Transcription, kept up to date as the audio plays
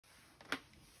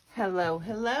Hello,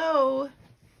 hello.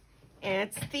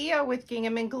 It's Thea with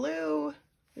Gingham and Glue.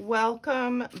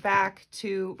 Welcome back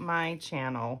to my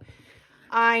channel.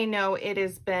 I know it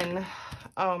has been,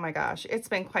 oh my gosh, it's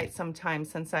been quite some time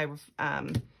since I've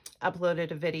uploaded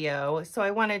a video. So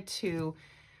I wanted to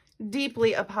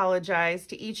deeply apologize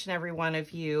to each and every one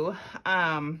of you.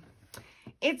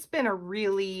 It's been a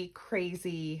really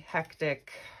crazy,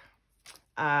 hectic,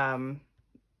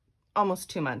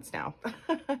 almost 2 months now.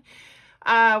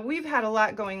 We've had a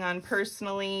lot going on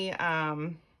personally.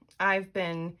 I've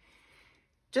been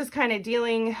just kind of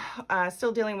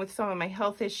still dealing with some of my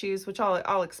health issues, which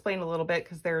I'll explain a little bit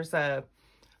because there's a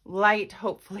light,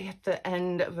 hopefully, at the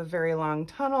end of a very long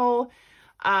tunnel.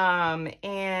 My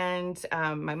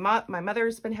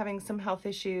mother's been having some health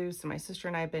issues, so my sister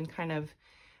and I have been kind of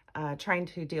trying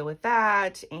to deal with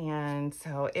that. And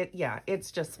so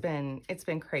it's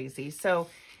been crazy. So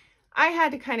I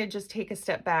had to kind of just take a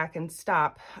step back and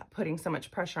stop putting so much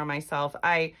pressure on myself.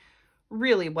 I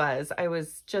really was. I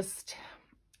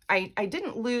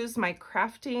didn't lose my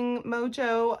crafting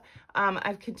mojo.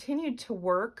 I've continued to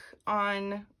work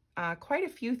on quite a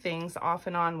few things off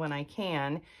and on when I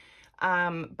can.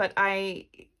 But I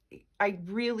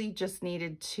really just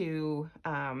needed to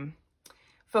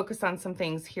focus on some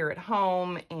things here at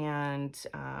home and,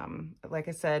 like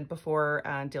I said before,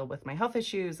 deal with my health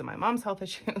issues and my mom's health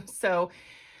issues. So,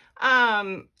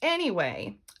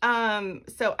 anyway,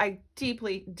 so I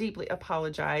deeply, deeply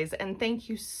apologize and thank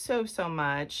you so, so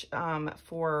much,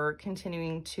 for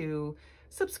continuing to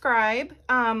subscribe.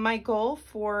 My goal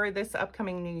for this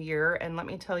upcoming new year, and let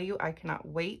me tell you, I cannot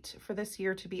wait for this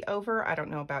year to be over. I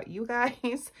don't know about you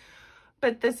guys,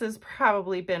 but this has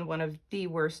probably been one of the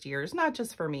worst years, not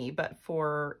just for me, but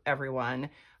for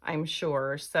everyone, I'm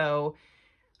sure. So,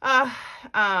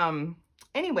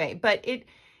 anyway, but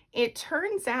it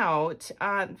turns out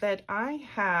that I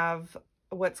have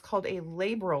what's called a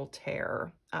labral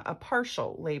tear, a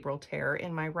partial labral tear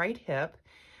in my right hip,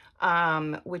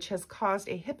 which has caused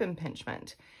a hip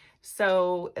impingement.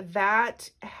 So that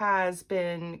has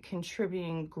been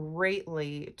contributing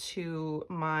greatly to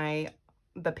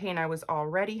the pain I was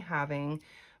already having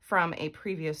from a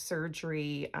previous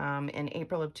surgery in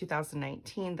April of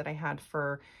 2019 that I had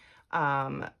for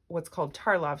what's called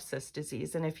Tarlov cyst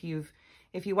disease. And if you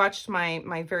watched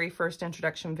my very first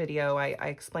introduction video, I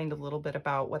explained a little bit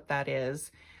about what that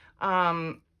is.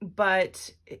 As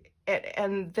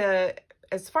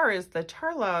far as the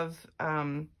Tarlov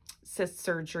cyst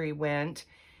surgery went,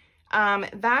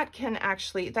 that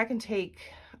can take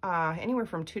anywhere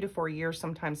from 2 to 4 years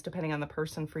sometimes, depending on the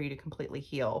person, for you to completely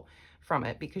heal from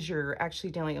it, because you're actually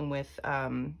dealing with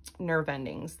nerve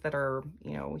endings that are,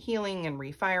 healing and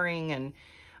refiring, and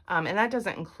that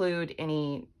doesn't include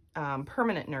any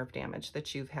permanent nerve damage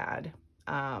that you've had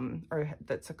or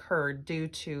that's occurred due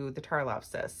to the Tarlov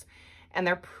cysts. And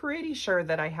they're pretty sure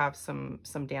that I have some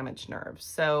damaged nerves.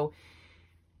 So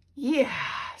yeah,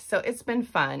 so it's been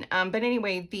fun. But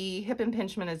anyway, the hip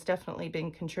impingement has definitely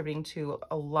been contributing to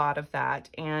a lot of that.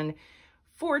 And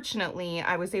fortunately,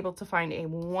 I was able to find a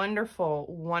wonderful,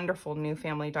 wonderful new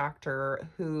family doctor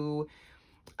who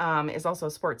is also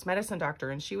a sports medicine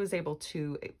doctor. And she was able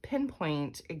to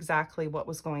pinpoint exactly what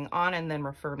was going on and then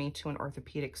refer me to an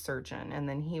orthopedic surgeon. And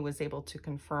then he was able to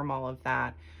confirm all of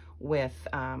that with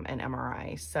an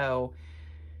MRI. So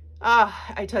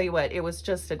I tell you what, it was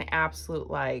just an absolute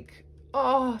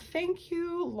oh, thank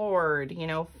you, Lord.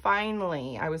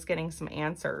 Finally, I was getting some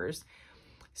answers.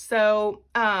 So,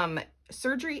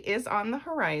 surgery is on the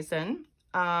horizon.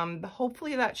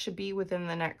 Hopefully that should be within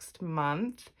the next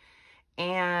month.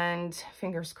 And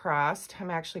fingers crossed, I'm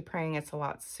actually praying it's a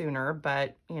lot sooner,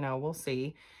 but, we'll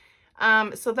see.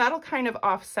 So that'll kind of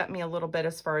offset me a little bit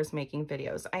as far as making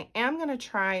videos. I am going to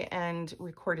try and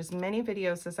record as many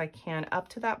videos as I can up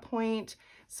to that point.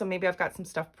 So maybe I've got some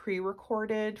stuff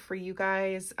pre-recorded for you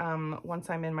guys once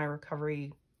I'm in my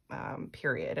recovery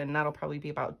period. And that'll probably be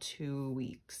about 2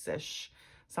 weeks-ish,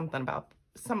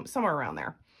 somewhere around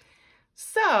there.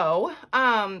 So,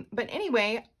 but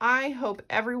anyway, I hope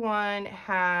everyone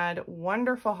had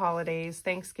wonderful holidays,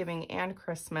 Thanksgiving and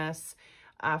Christmas.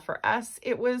 For us,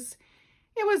 it was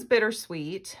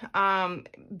bittersweet,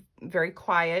 very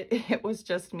quiet. It was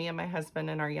just me and my husband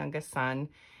and our youngest son.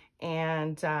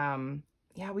 And,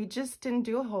 yeah, we just didn't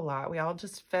do a whole lot. We all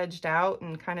just vegged out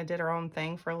and kind of did our own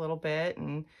thing for a little bit.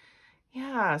 And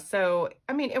yeah, so,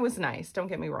 I mean, it was nice. Don't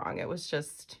get me wrong. It was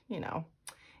just,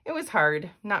 it was hard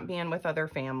not being with other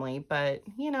family, but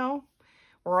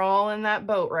we're all in that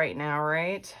boat right now,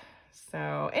 right?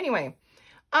 So anyway,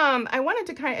 I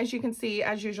wanted to as you can see,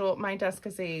 as usual, my desk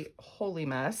is a holy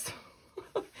mess.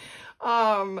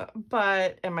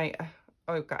 But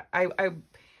oh God,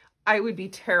 I would be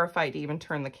terrified to even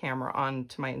turn the camera on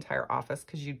to my entire office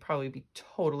because you'd probably be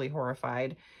totally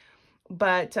horrified.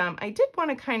 But I did want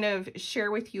to kind of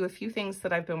share with you a few things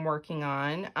that I've been working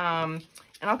on.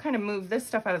 And I'll kind of move this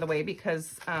stuff out of the way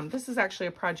because this is actually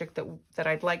a project that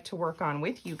I'd like to work on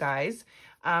with you guys.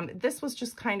 This was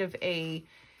just kind of a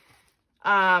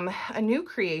new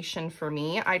creation for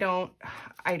me. I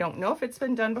don't know if it's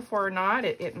been done before or not.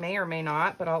 It may or may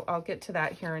not, but I'll get to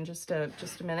that here in just a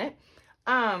minute.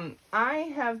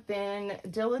 I have been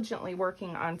diligently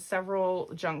working on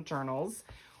several junk journals,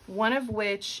 one of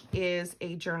which is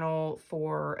a journal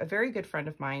for a very good friend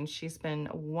of mine. She's been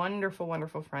a wonderful,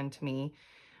 wonderful friend to me,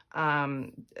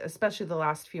 especially the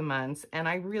last few months, and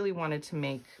I really wanted to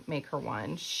make her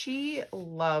one. She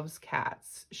loves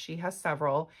cats. She has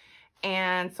several,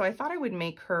 and so I thought I would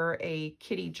make her a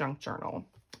kitty junk journal.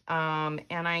 And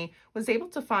I was able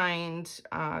to find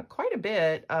quite a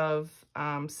bit of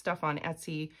stuff on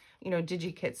Etsy, you know,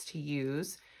 digi-kits to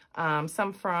use.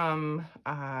 Some from,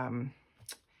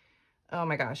 oh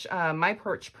my gosh,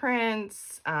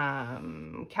 MyPorchPrints,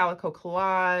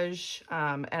 CalicoCollage,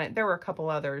 and there were a couple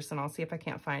others, and I'll see if I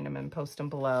can't find them and post them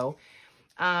below.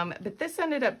 But this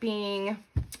ended up being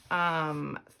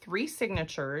 3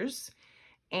 signatures,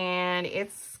 and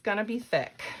it's gonna be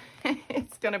thick.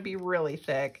 It's gonna be really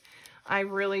thick. I've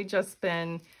really just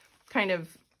been kind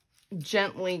of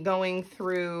gently going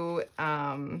through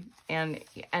and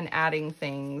adding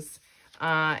things.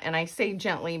 And I say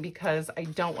gently because I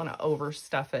don't want to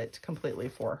overstuff it completely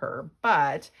for her.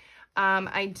 But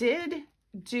I did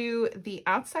do the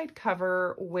outside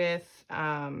cover with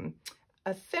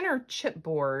a thinner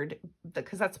chipboard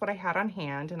because that's what I had on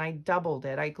hand, and I doubled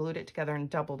it. I glued it together and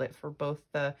doubled it for both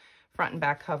the front and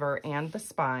back cover and the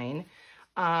spine.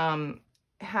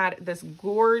 Had this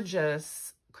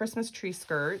gorgeous Christmas tree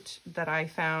skirt that I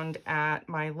found at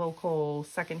my local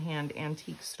secondhand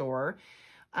antique store.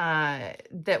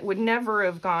 That would never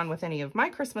have gone with any of my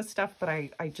Christmas stuff, but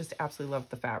I just absolutely loved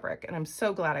the fabric, and I'm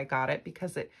so glad I got it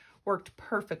because it worked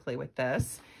perfectly with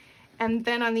this. And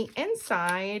then on the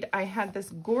inside, I had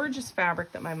this gorgeous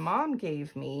fabric that my mom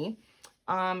gave me.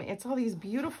 It's all these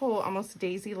beautiful, almost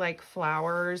daisy-like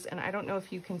flowers, and I don't know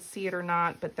if you can see it or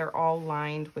not, but they're all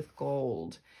lined with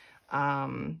gold,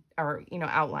 or, you know,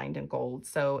 outlined in gold.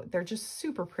 So they're just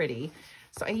super pretty.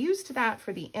 So I used that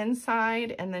for the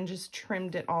inside and then just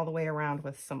trimmed it all the way around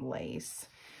with some lace.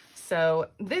 So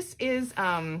this is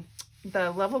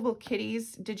the Lovable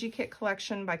Kitties Digi-Kit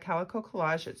collection by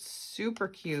CalicoCollage. It's super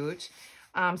cute.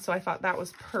 So I thought that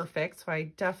was perfect. So I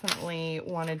definitely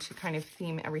wanted to kind of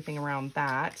theme everything around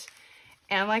that.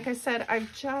 And like I said,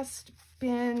 I've just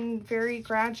been very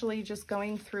gradually just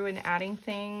going through and adding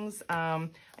things. I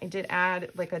did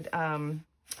add like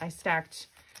I stacked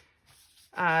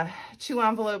 2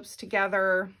 envelopes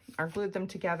together, or glued them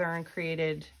together and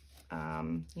created,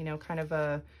 you know, kind of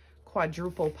a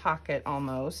quadruple pocket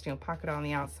almost, you know, pocket on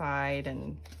the outside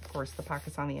and of course the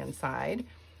pockets on the inside.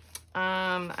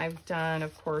 I've done,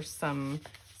 of course, some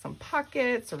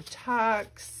pockets or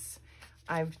tucks.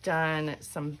 I've done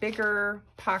some bigger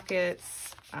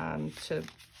pockets to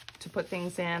put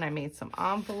things in. I made some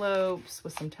envelopes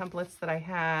with some templates that I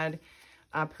had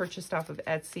purchased off of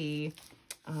Etsy.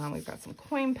 We've got some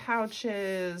coin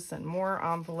pouches and more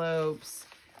envelopes.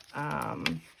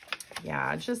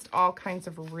 Yeah, just all kinds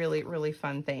of really, really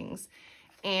fun things.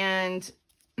 And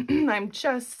I'm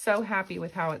just so happy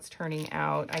with how it's turning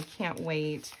out. I can't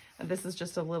wait. This is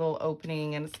just a little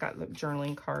opening, and it's got the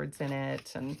journaling cards in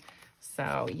it. And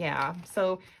so, yeah.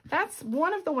 So that's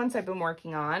one of the ones I've been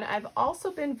working on. I've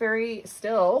also been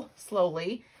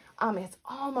slowly. It's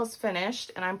almost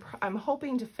finished, and I'm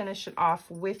hoping to finish it off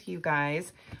with you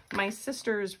guys. My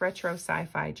sister's retro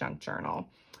sci-fi junk journal.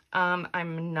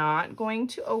 I'm not going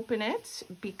to open it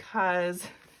because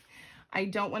I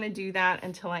don't want to do that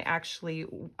until I actually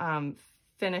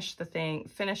finish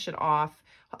it off.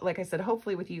 Like I said,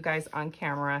 hopefully with you guys on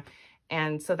camera.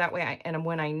 And so that way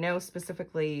when I know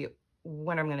specifically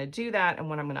when I'm going to do that and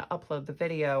when I'm going to upload the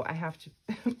video, I have to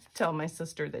tell my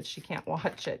sister that she can't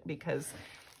watch it because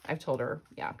I've told her,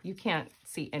 yeah, you can't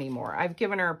see anymore. I've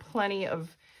given her plenty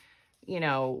of, you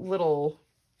know, little,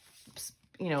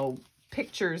 you know,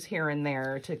 pictures here and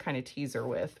there to kind of tease her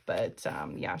with, but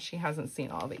yeah, she hasn't seen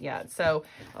all of it yet. So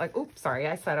like, oops, sorry,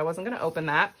 I said I wasn't going to open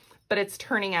that, but it's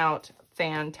turning out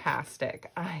fantastic.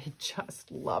 I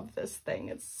just love this thing.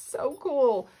 It's so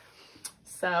cool.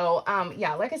 So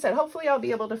yeah, like I said, hopefully I'll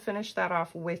be able to finish that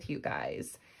off with you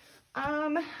guys.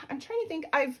 I'm trying to think.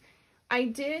 I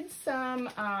did some,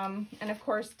 and of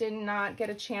course did not get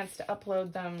a chance to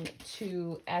upload them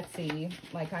to Etsy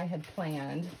like I had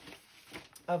planned,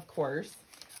 of course.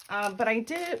 But I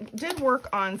did work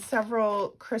on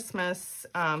several Christmas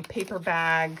paper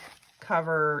bag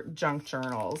cover junk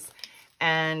journals.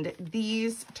 And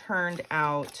these turned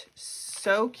out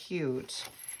so cute.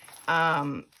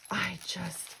 I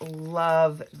just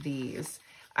love these.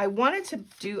 I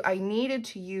needed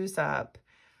to use up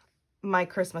my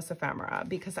Christmas ephemera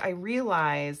because I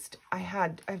realized I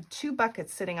have 2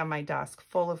 buckets sitting on my desk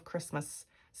full of Christmas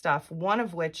stuff, one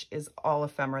of which is all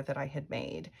ephemera that I had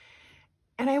made.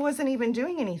 And I wasn't even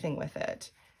doing anything with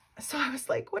it. So I was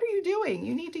like, what are you doing?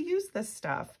 You need to use this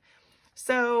stuff.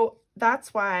 So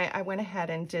that's why I went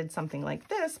ahead and did something like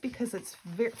this, because it's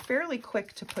fairly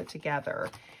quick to put together.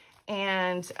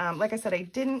 And like I said, I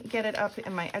didn't get it up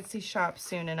in my Etsy shop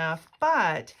soon enough,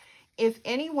 but if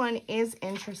anyone is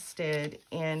interested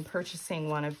in purchasing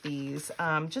one of these,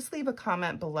 just leave a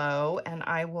comment below and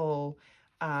I will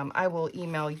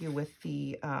email you with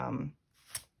the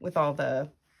with all the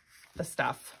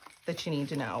stuff that you need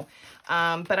to know.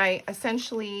 But I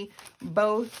essentially,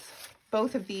 both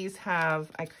of these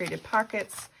I created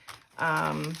pockets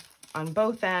on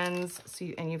both ends. So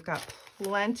you've got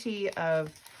plenty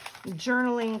of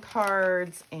journaling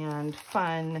cards and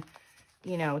fun,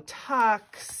 you know,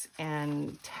 tucks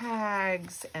and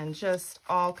tags and just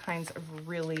all kinds of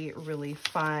really, really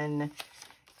fun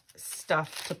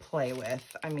stuff to play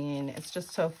with. I mean, it's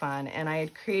just so fun. And I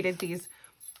had created these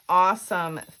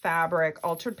awesome fabric,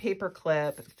 altered paper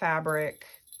clip fabric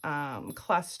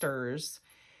clusters.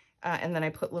 And then I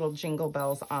put little jingle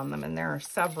bells on them, and there are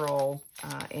several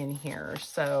in here.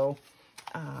 So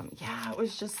yeah,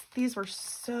 these were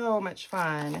so much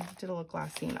fun. I did a little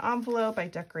glassine envelope. I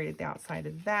decorated the outside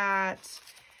of that.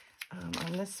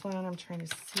 On this one, I'm trying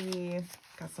to see,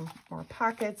 got some more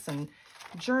pockets and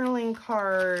journaling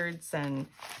cards, and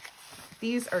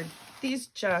these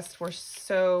just were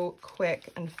so quick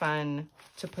and fun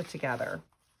to put together.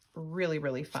 Really,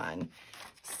 really fun.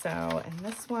 So, and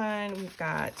this one we've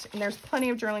got, and there's plenty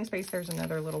of journaling space. There's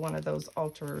another little one of those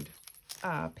altered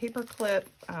paper clip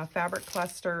fabric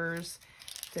clusters.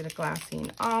 Did a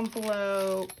glassine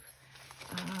envelope.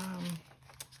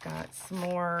 Got some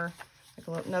more,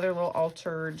 like another little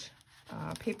altered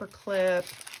paper clip.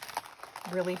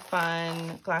 Really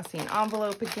fun glassine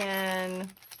envelope again.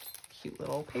 Cute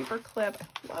little paper clip.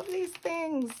 I love these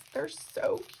things. They're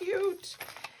so cute.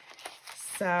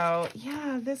 So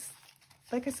yeah,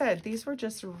 like I said, these were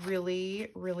just really,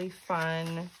 really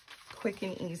fun, quick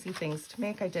and easy things to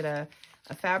make. I did a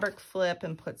fabric flip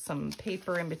and put some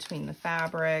paper in between the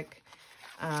fabric.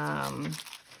 Yeah,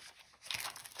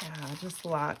 just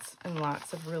lots and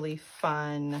lots of really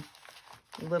fun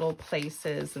little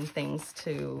places and things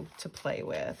to play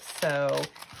with. So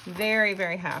very,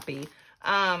 very happy.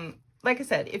 Like I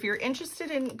said, if you're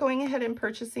interested in going ahead and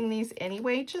purchasing these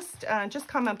anyway, just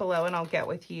comment below and I'll get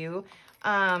with you.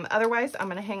 Otherwise, I'm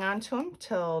going to hang on to them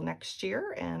till next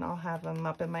year, and I'll have them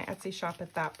up in my Etsy shop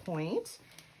at that point.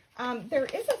 There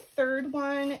is a third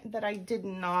one that I did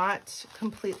not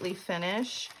completely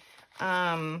finish,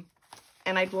 and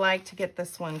I'd like to get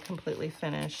this one completely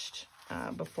finished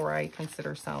before I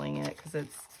consider selling it, because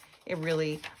it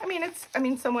really, I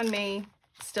mean, someone may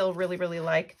still really, really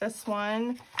like this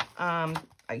one. I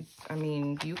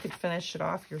mean, you could finish it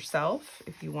off yourself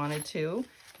if you wanted to.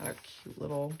 Another cute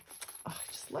little, oh,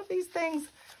 I just love these things.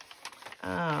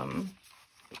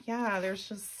 Yeah, they're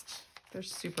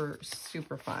super,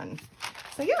 super fun.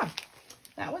 So yeah,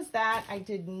 that was that. I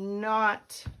did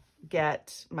not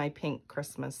get my pink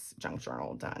Christmas junk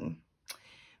journal done.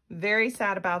 Very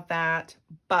sad about that,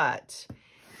 but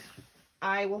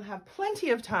I will have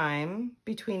plenty of time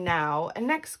between now and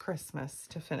next Christmas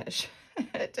to finish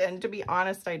it. And to be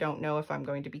honest, I don't know if I'm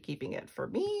going to be keeping it for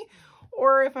me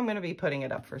or if I'm going to be putting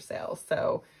it up for sale.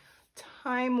 So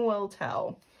time will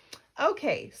tell.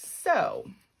 Okay, so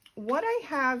what I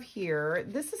have here,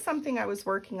 this is something I was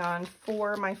working on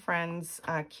for my friend's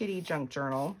kitty junk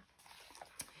journal.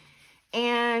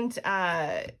 And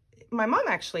my mom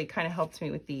actually kind of helped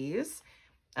me with these.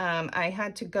 I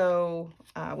had to go,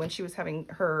 when she was having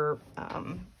her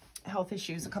health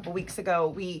issues a couple weeks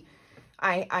ago,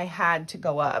 I had to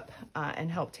go up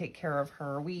and help take care of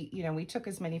her. We took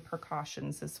as many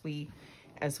precautions as we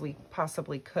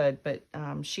possibly could, but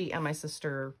she and my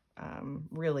sister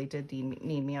really did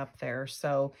need me up there.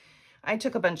 So I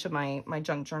took a bunch of my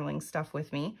junk journaling stuff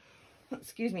with me.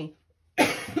 Excuse me.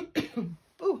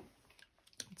 Ooh,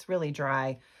 it's really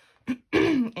dry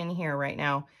in here right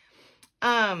now.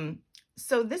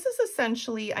 So this is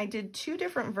essentially, I did two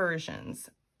different versions.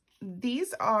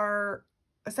 these are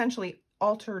essentially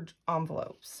altered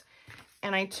envelopes.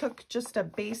 And I took just a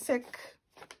basic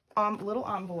little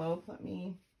envelope.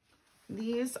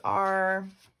 These are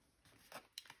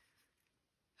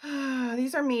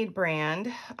Mead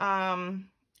brand.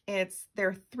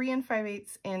 They're 3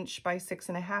 5/8 inch by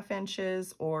 6.5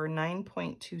 inches, or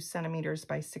 9.2 centimeters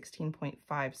by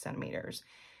 16.5 centimeters.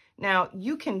 Now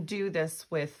you can do this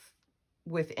with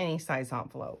any size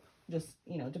envelope, just,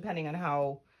 you know, depending on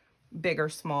how big or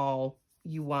small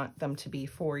you want them to be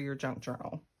for your junk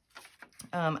journal.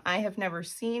 I have never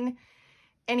seen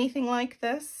anything like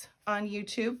this on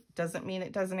YouTube. Doesn't mean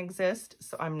it doesn't exist,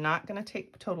 so I'm not going to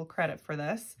take total credit for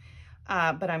this.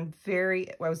 But I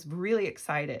was really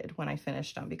excited when I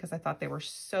finished them because I thought they were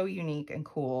so unique and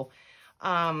cool.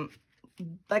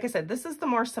 Like I said, this is the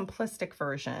more simplistic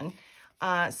version.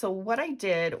 So what I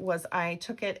did was I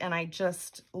took it and I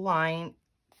just lined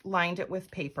it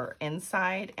with paper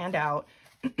inside and out.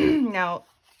 Now,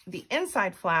 the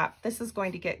inside flap, this is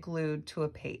going to get glued to a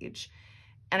page.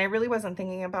 And I really wasn't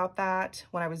thinking about that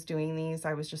when I was doing these.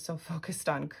 I was just so focused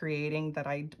on creating that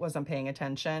I wasn't paying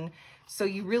attention. So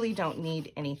you really don't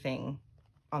need anything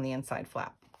on the inside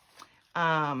flap.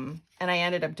 And I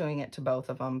ended up doing it to both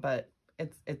of them, but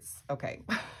it's okay.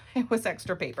 It was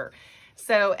extra paper.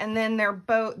 So, and then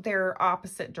they're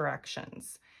opposite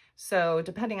directions. So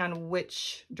depending on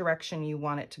which direction you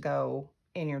want it to go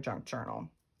in your junk journal,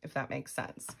 if that makes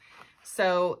sense.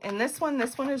 So in this one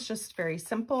is just very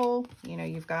simple. You know,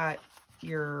 you've got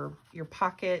your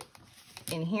pocket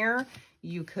in here.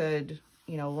 You could,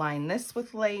 you know, line this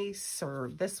with lace or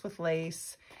this with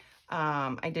lace.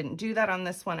 I didn't do that on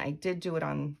this one. I did do it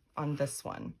on this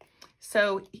one.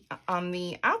 So on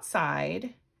the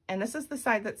outside, and this is the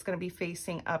side that's going to be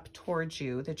facing up towards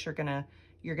you that you're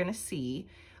gonna see.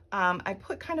 I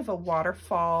put kind of a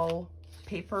waterfall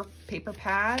paper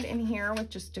pad in here with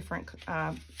just different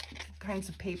kinds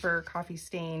of paper, coffee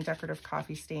stained, decorative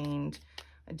coffee stained,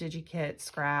 a DigiKit,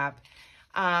 scrap.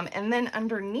 And then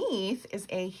underneath is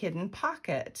a hidden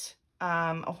pocket,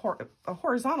 a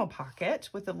horizontal pocket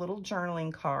with a little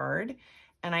journaling card.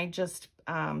 And I just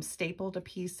stapled a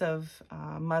piece of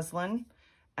muslin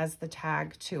as the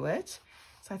tag to it.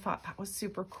 So I thought that was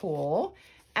super cool.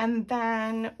 And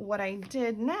then what I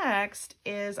did next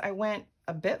is I went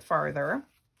a bit farther.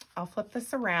 I'll flip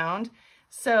this around.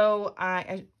 So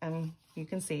and you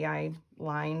can see I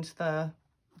lined the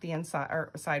inside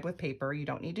or side with paper. You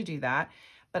don't need to do that,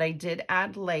 but I did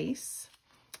add lace.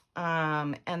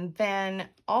 And then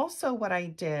also what I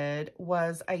did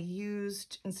was I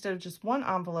used, instead of just one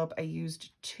envelope, I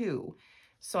used 2.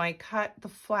 So I cut the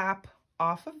flap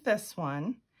off of this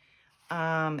one.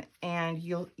 And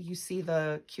you see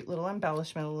the cute little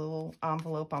embellishment, a little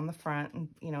envelope on the front, and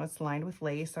you know, it's lined with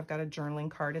lace. I've got a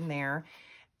journaling card in there,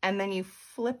 and then you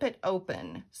flip it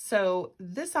open. So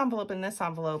this envelope and this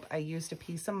envelope, I used a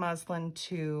piece of muslin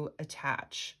to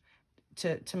attach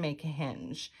to make a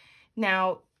hinge.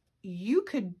 Now you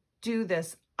could do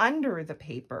this under the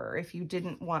paper if you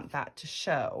didn't want that to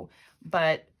show,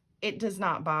 but it does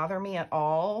not bother me at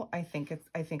all. I think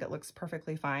it looks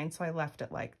perfectly fine, so I left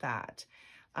it like that.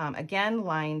 Again,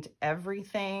 lined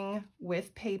everything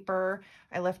with paper.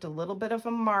 I left a little bit of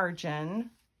a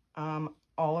margin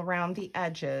all around the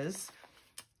edges,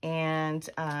 and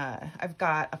I've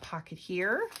got a pocket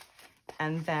here,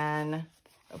 and then,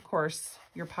 of course,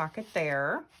 your pocket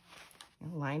there,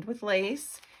 lined with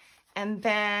lace. And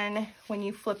then when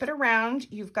you flip it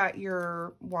around, you've got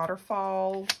your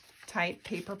waterfall type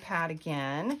paper pad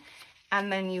again,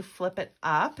 and then you flip it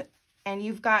up and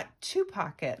you've got 2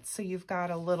 pockets. So you've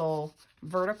got a little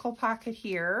vertical pocket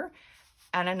here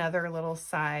and another little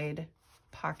side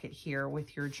pocket here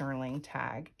with your journaling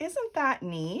tag. Isn't that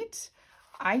neat?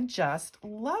 I just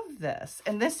love this.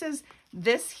 And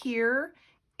this here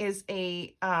is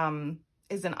an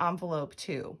envelope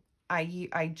too.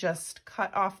 I just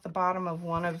cut off the bottom of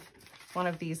one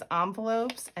of these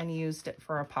envelopes and used it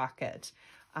for a pocket.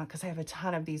 Because I have a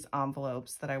ton of these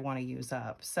envelopes that I want to use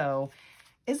up. So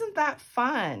isn't that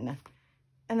fun?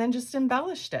 And then just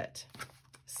embellished it.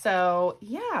 So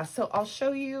yeah, so I'll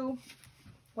show you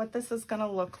what this is going to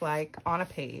look like on a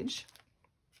page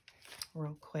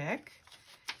real quick.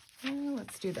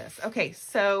 Let's do this. Okay,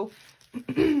 so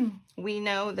we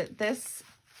know that this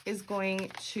is going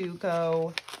to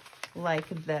go like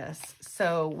this.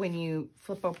 So when you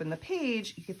flip open the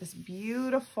page, you get this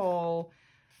beautiful,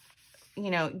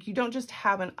 you know, you don't just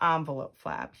have an envelope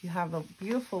flap, you have a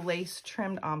beautiful lace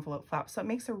trimmed envelope flap. So it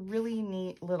makes a really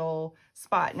neat little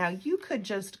spot. Now you could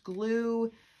just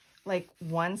glue like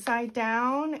one side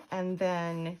down and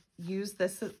then use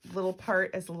this little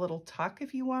part as a little tuck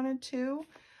if you wanted to.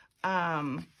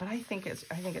 But I think it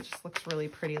just looks really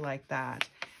pretty like that.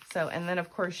 So, and then of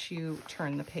course you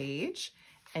turn the page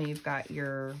and you've got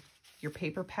your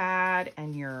paper pad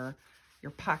and your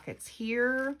pockets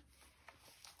here.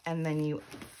 And then you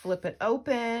flip it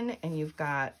open and you've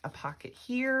got a pocket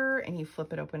here, and you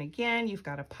flip it open again. You've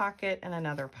got a pocket and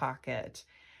another pocket.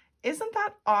 Isn't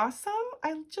that awesome?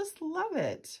 I just love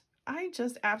it. I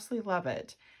just absolutely love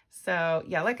it. So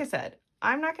yeah, like I said,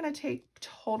 I'm not going to take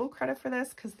total credit for this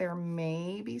because there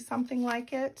may be something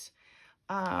like it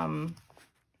that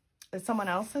someone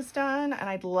else has done. And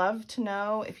I'd love to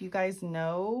know if you guys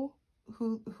know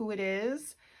who it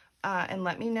is. And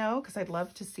let me know, because I'd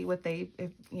love to see what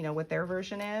what their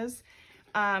version is.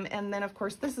 And then of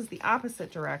course, this is the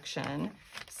opposite direction.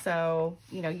 So,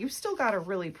 you've still got a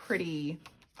really pretty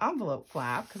envelope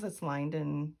flap because it's lined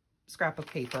in scrapbook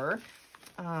paper.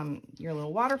 Your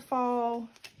little waterfall,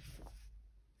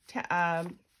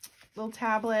 little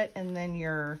tablet, and then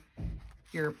your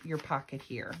pocket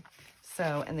here.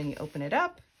 So, and then you open it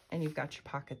up and you've got your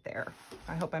pocket there.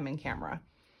 I hope I'm in camera.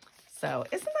 So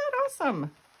isn't that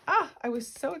awesome? I was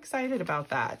so excited about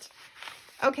that.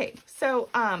 Okay, so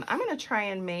I'm going to try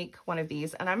and make one of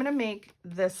these, and I'm going to make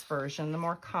this version, the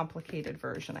more complicated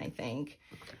version, I think.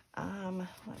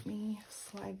 Let me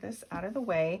slide this out of the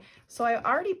way. So I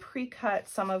already pre-cut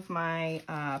some of my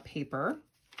paper,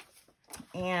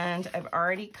 and I've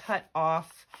already cut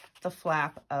off the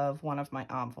flap of one of my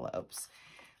envelopes.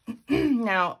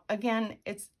 Now, again,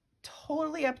 it's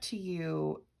totally up to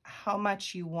you how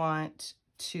much you want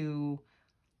to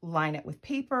line it with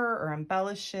paper or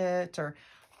embellish it. Or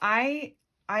I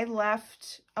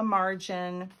left a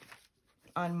margin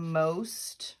on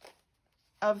most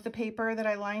of the paper that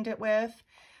I lined it with.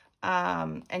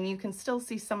 And you can still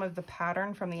see some of the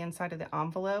pattern from the inside of the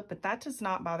envelope, but that does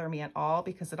not bother me at all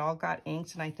because it all got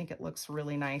inked and I think it looks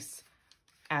really nice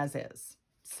as is.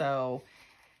 So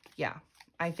yeah,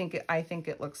 I think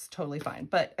it looks totally fine.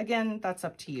 But again, that's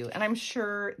up to you. And I'm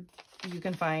sure you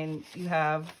can find, you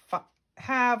have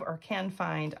or can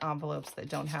find envelopes that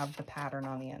don't have the pattern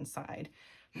on the inside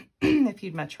if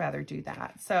you'd much rather do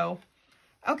that. So,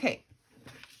 okay.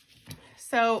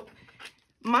 So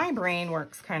my brain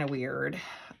works kind of weird.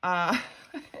 And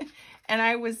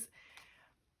I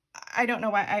don't know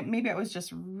why, maybe I was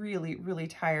just really, really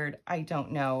tired. I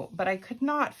don't know, but I could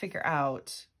not figure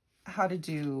out how to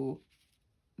do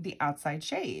the outside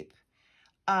shape.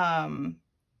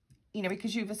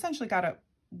 Because you've essentially got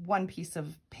one piece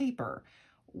of paper.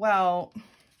 Well,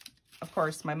 of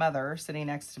course, my mother sitting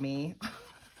next to me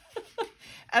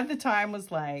at the time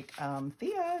was like,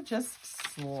 Thea, just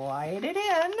slide it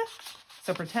in.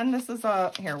 So pretend this is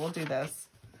here, we'll do this.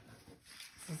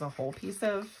 This is a whole piece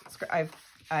of,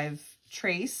 I've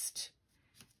traced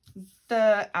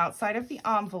the outside of the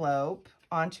envelope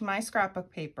onto my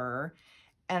scrapbook paper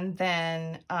and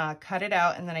then cut it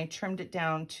out, and then I trimmed it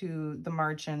down to the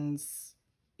margins,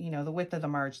 the width of the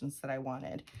margins that I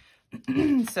wanted.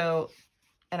 So,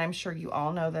 and I'm sure you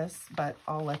all know this, but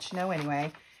I'll let you know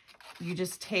anyway. You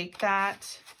just take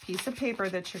that piece of paper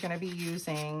that you're going to be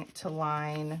using to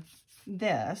line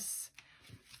this,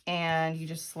 and you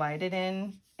just slide it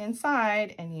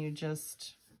inside, and you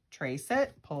just trace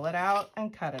it, pull it out,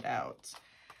 and cut it out.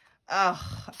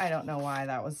 I don't know why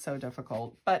that was so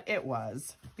difficult, but it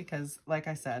was, because like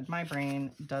I said, my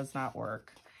brain does not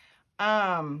work.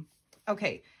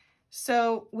 Okay,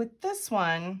 so with this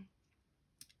one,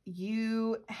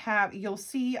 you'll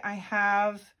see I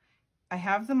have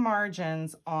the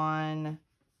margins on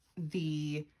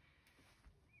the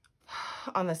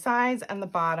sides and the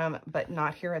bottom, but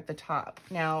not here at the top.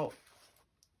 Now,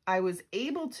 I was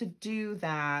able to do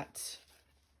that.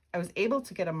 I was able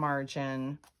to get a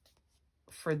margin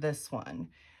for this one.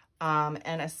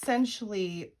 And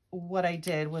essentially what I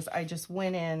did was I just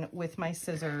went in with my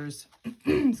scissors,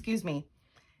 excuse me,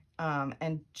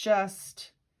 and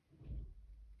just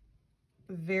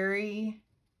very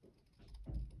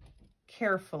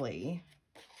carefully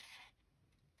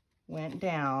went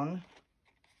down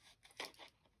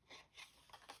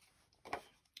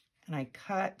and I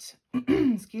cut,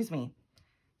 excuse me,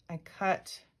 I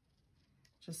cut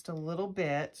just a little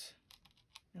bit,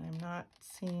 and I'm not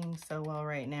seeing so well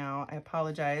right now. I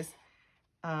apologize.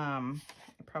 I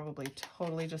probably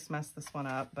totally just messed this one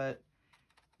up, but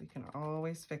we can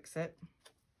always fix it.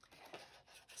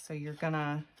 So you're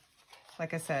gonna,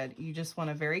 like I said, you just want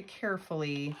to very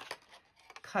carefully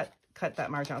cut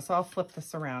that margin out. So I'll flip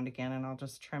this around again and I'll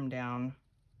just trim down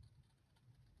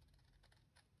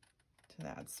to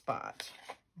that spot.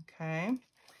 Okay.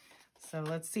 So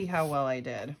let's see how well I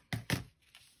did.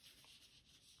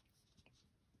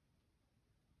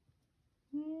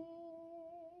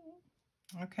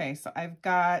 Okay, so I've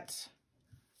got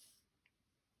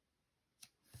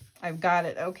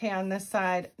it okay on this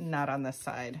side, not on this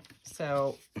side.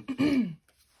 So I'm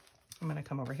gonna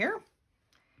come over here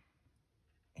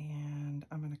and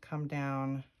I'm gonna come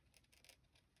down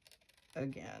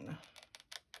again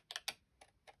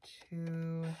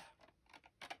to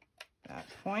that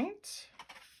point.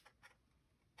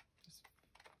 Just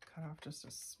cut off just a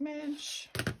smidge.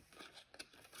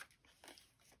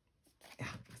 Yeah,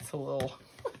 it's a little,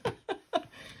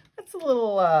 it's a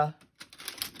little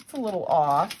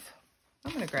off.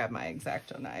 I'm gonna grab my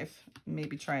X-Acto knife,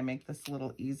 maybe try and make this a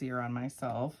little easier on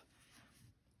myself.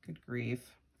 Good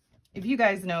grief. If you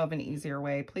guys know of an easier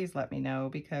way, please let me know,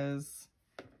 because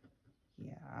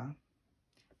yeah,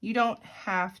 you don't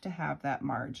have to have that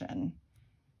margin.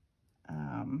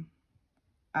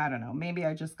 I don't know, maybe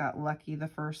I just got lucky the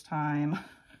first time.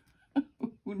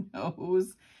 Who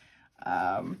knows?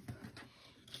 But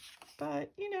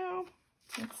you know,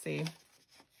 let's see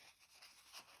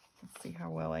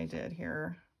how well I did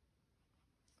here.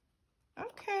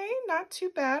 Okay, not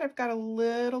too bad. I've got a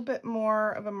little bit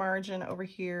more of a margin over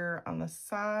here on the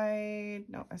side.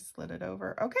 No, I slid it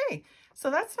over. Okay, so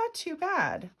that's not too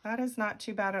bad. That is not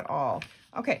too bad at all.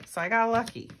 Okay, so I got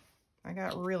lucky. I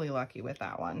got really lucky with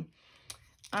that one.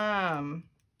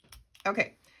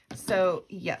 Okay, so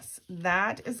yes,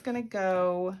 that is gonna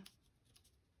go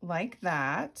like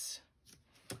that.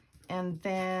 And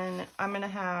then I'm gonna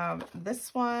have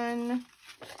this one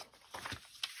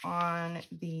on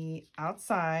the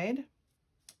outside,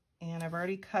 and I've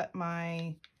already cut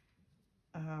my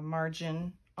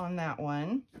margin on that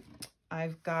one.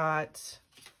 I've got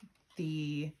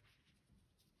the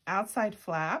outside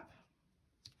flap,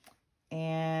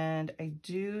 and I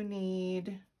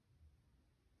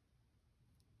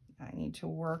need to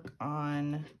work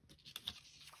on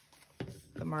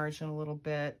the margin a little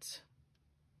bit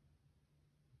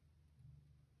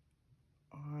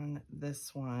on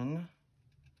this one.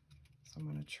 So I'm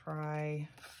going to try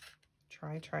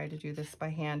to do this by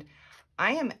hand.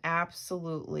 I am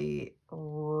absolutely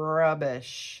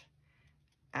rubbish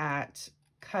at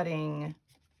cutting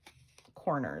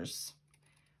corners.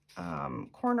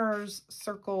 Corners,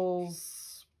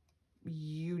 circles,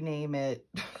 you name it.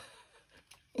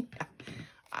 Yeah.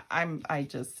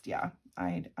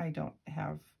 I don't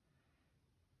have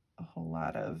a whole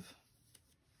lot of,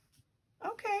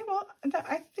 okay, well,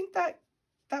 I think that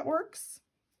works.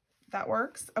 That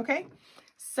works. Okay,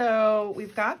 so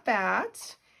we've got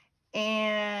that,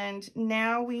 and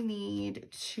now we need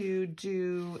to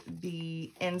do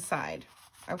the inside.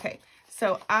 Okay,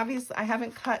 so obviously I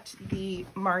haven't cut the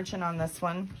margin on this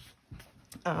one,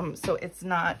 so it's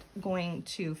not going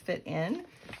to fit in.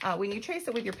 When you trace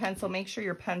it with your pencil, make sure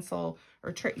your pencil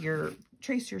or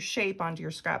trace your shape onto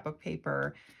your scrapbook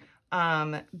paper.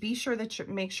 Be sure that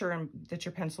make sure that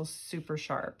your pencil's super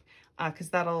sharp, because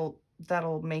that'll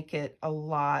make it a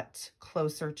lot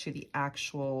closer to the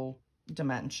actual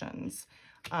dimensions.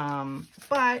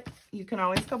 But you can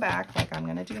always go back like I'm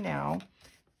gonna do now,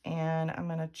 and I'm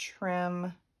gonna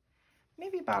trim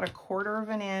maybe about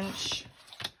 1/4 inch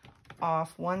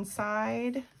off one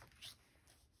side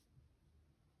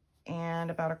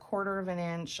and about 1/4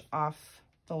 inch off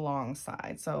the long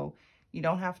side. So you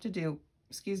don't have to do,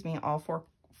 excuse me, all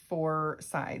four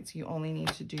sides. You only need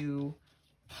to do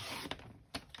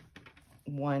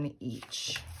one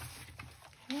each.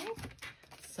 Okay,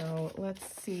 so let's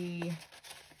see.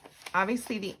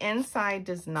 Obviously the inside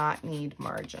does not need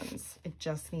margins. It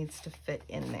just needs to fit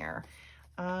in there.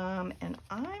 And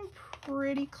I'm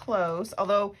pretty close,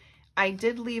 although I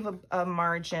did leave a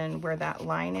margin where that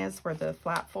line is, where the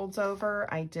flap folds over.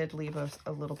 I did leave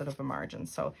a little bit of a margin.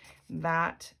 So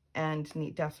that end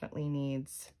definitely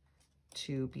needs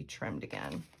to be trimmed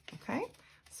again. Okay,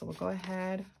 so we'll go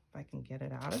ahead, if I can get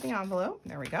it out of the envelope.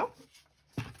 There we go.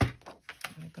 I'm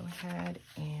gonna go ahead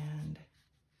and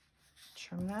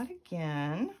trim that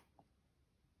again.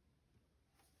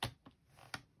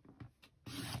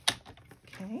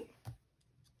 Okay,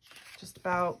 just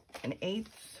about 1/8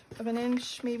 of an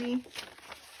inch, maybe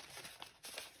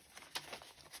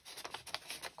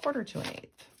 1/4 to 1/8.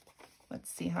 Let's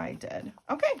see how I did.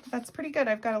 Okay, that's pretty good.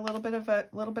 I've got a little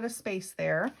bit of space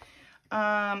there.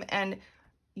 And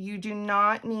you do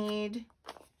not need,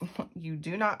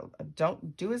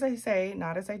 don't do as I say,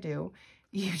 not as I do.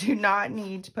 You do not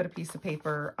need to put a piece of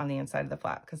paper on the inside of the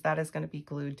flap, because that is going to be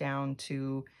glued down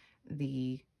to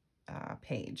the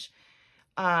page.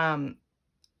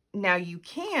 Now you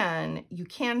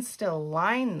can still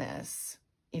line this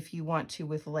if you want to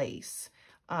with lace.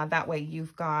 That way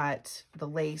you've got the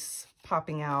lace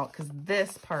popping out, because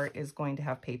this part is going to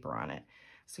have paper on it.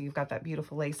 So you've got that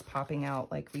beautiful lace popping out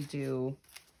like we do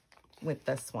with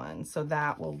this one. So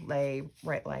that will lay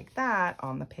right like that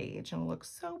on the page and look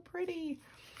so pretty.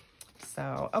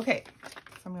 So, okay,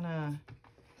 so I'm gonna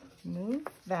move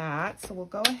that. So we'll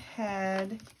go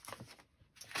ahead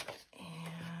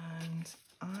and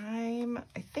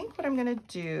I think what I'm gonna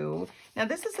do, now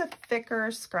this is a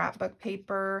thicker scrapbook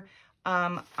paper.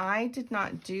 I did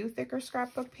not do thicker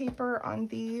scrapbook paper on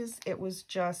these. It was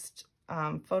just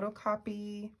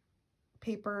photocopy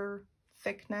paper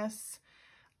thickness.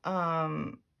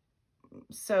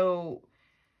 So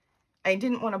I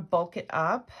didn't want to bulk it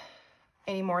up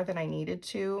any more than I needed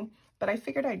to, but I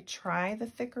figured I'd try the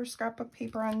thicker scrapbook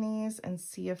paper on these and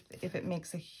see if it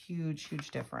makes a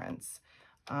huge difference.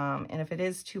 And if it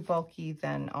is too bulky,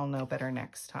 then I'll know better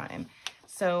next time.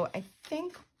 So I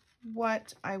think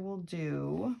what I will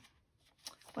do,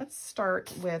 let's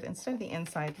start with, instead of the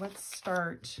inside, let's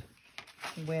start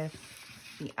with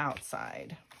the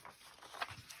outside.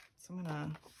 So I'm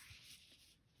gonna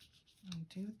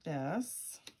do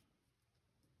this.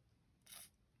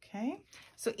 Okay,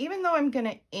 so even though I'm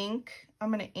gonna ink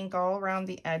all around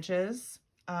the edges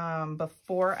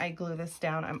before I glue this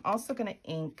down, I'm also gonna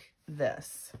ink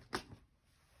this.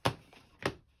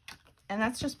 And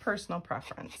that's just personal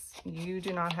preference. You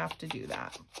do not have to do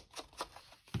that.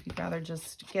 If you'd rather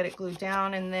just get it glued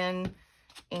down and then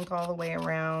ink all the way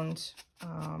around,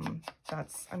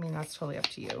 that's totally up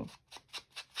to you.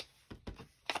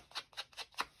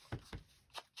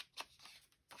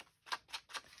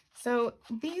 So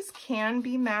these can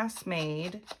be mass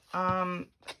made.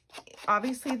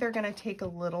 Obviously they're gonna take a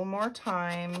little more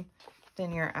time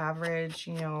than your average,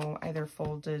 you know, either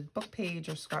folded book page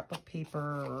or scrapbook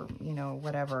paper or, you know,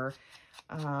 whatever.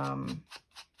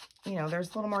 You know,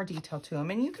 there's a little more detail to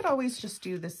them. And you could always just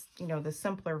do this, you know, the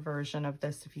simpler version of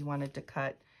this if you wanted to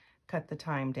cut the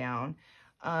time down.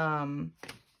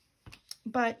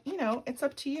 But, you know, it's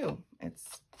up to you.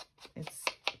 It's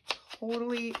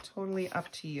totally up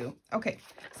to you. Okay,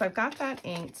 so I've got that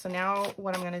inked. So now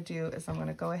what I'm gonna do is I'm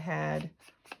gonna go ahead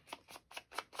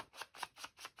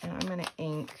and I'm gonna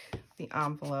ink the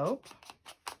envelope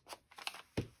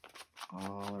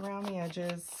all around the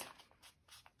edges.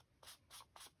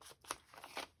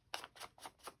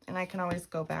 And I can always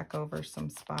go back over some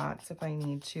spots if I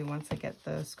need to once I get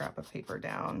the scrapbook paper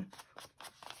down.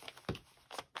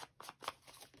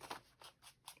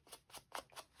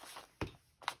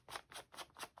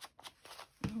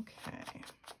 Okay.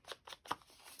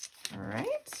 All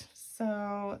right.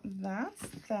 So that's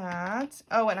that.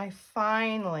 Oh, and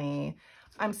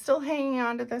I'm still hanging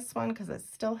on to this one because it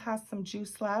still has some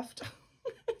juice left,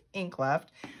 ink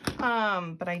left.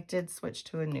 But I did switch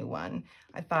to a new one.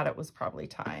 I thought it was probably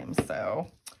time. So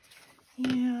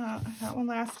yeah, that one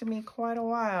lasted me quite a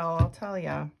while, I'll tell you.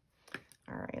 All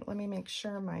right, let me make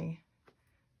sure my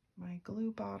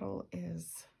glue bottle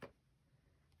is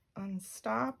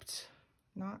unstopped,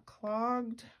 not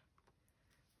clogged,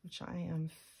 which I am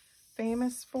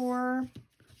famous for.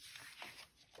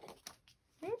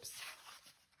 Oops.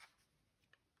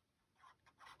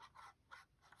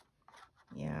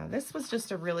 Yeah, this was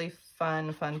just a really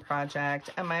fun project.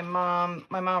 And my mom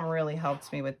really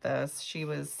helped me with this. She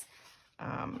was,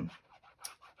 I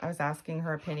was asking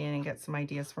her opinion and get some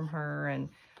ideas from her. And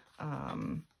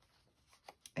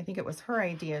I think it was her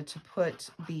idea to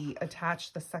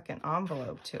attach the second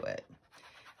envelope to it,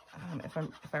 if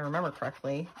I remember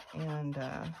correctly. And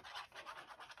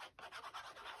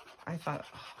I thought,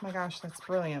 oh my gosh, that's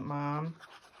brilliant, Mom.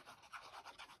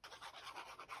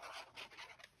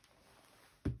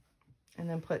 And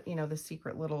then put, you know, the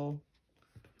secret little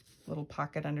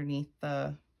pocket underneath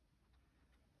the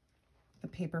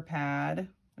paper pad,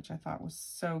 which I thought was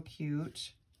so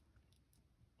cute.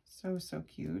 So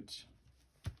cute.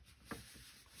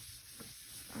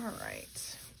 All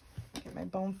right, get my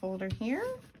bone folder here.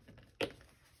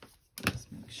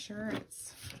 Just make sure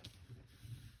it's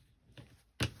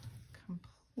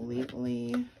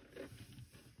completely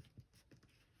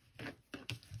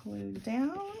glued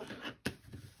down.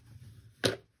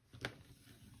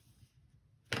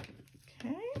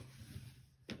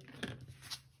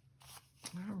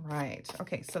 Right.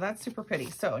 Okay, so that's super pretty.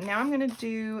 So now I'm going to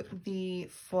do the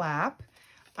flap.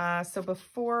 So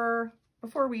before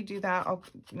we do that,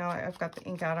 now I've got the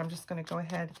ink out, I'm just going to go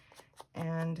ahead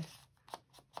and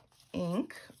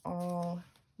ink all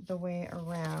the way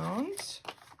around.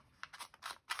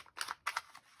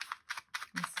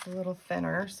 It's a little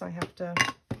thinner, so I have to,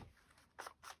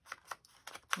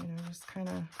 you know, just kind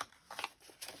of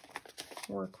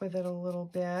work with it a little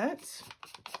bit.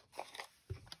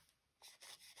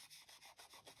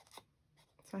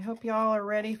 So I hope y'all are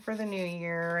ready for the new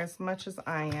year as much as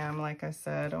I am. Like I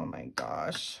said, oh my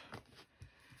gosh.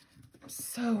 I'm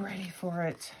so ready for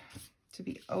it to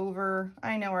be over.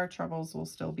 I know our troubles will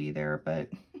still be there, but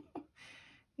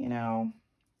you know,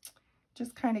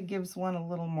 just kind of gives one a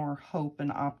little more hope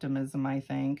and optimism, I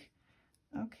think.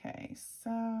 Okay,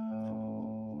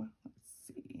 so let's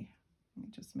see. Let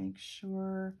me just make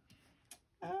sure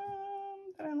that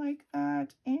I like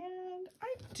that. And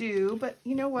I do, but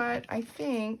you know what? I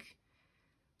think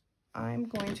I'm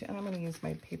going to, and I'm going to use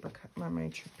my paper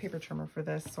trimmer for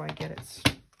this so I get it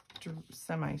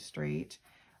semi-straight.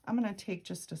 I'm going to take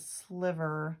just a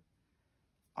sliver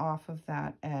off of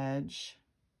that edge.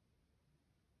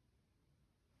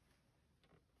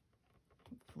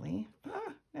 Hopefully.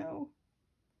 Ah, no.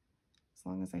 As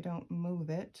long as I don't move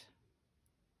it.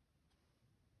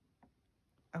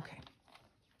 Okay.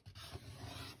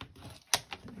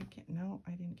 No,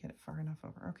 I didn't get it far enough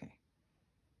over. Okay.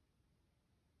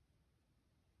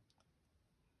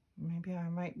 Maybe I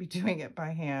might be doing it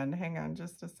by hand. Hang on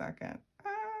just a second.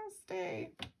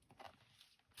 Stay.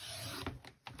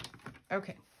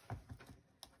 Okay.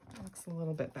 That looks a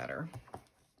little bit better. All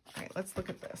right, let's look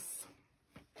at this.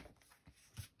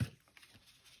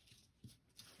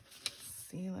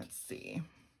 Let's see.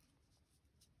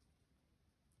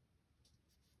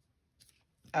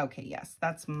 Okay, yes,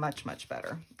 that's much, much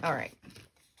better. All right.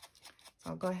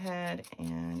 So I'll go ahead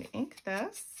and ink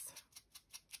this.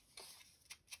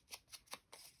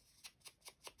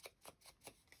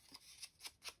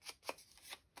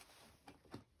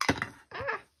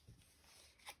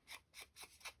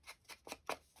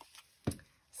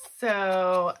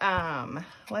 So,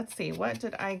 let's see, what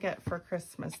did I get for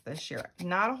Christmas this year?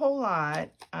 Not a whole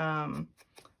lot,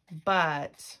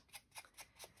 but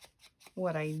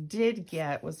what I did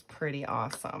get was pretty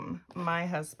awesome. My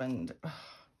husband, oh,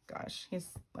 gosh, he's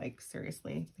like,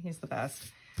 seriously, he's the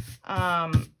best.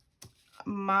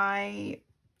 My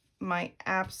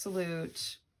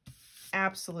absolute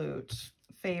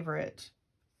favorite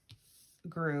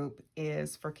group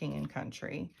is For King and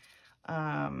Country.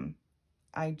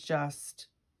 I just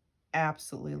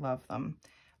absolutely love them.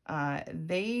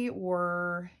 They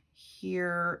were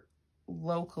here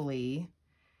locally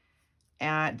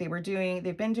at, they've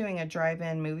been doing a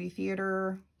drive-in movie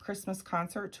theater Christmas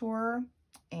concert tour.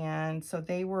 And so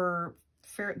they were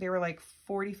like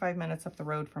 45 minutes up the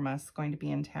road from us, going to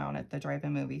be in town at the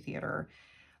drive-in movie theater,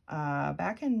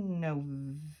 back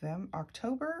in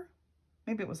October,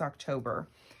 maybe it was October.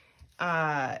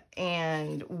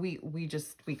 And we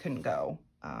couldn't go.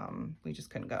 We just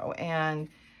couldn't go. And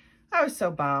I was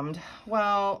so bummed.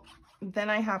 Well,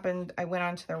 then I went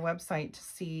onto their website to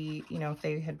see, you know, if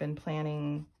they had been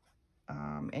planning,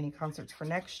 any concerts for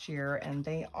next year. And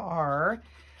they are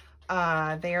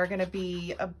going to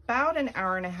be about an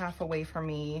hour and a half away from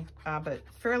me, but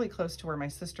fairly close to where my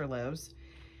sister lives,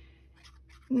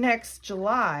 next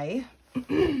July.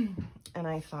 And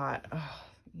I thought, oh,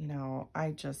 you know,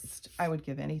 I would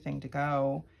give anything to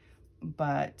go,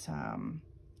 but,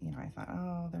 you know, I thought,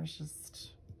 oh, there's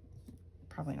just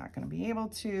probably not going to be able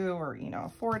to, or, you know,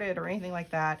 afford it or anything like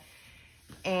that.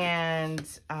 And,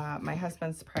 my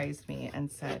husband surprised me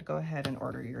and said, go ahead and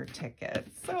order your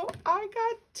tickets. So I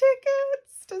got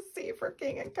tickets to see For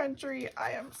King and Country.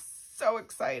 I am so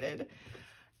excited.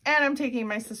 And I'm taking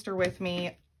my sister with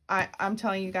me. I'm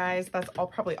telling you guys, that's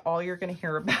probably all you're going to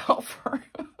hear about for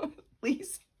at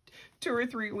least 2 or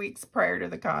 3 weeks prior to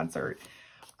the concert.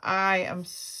 I am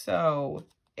so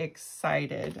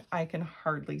excited. I can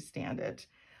hardly stand it.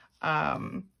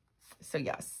 So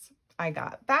yes, I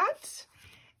got that.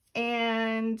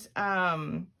 And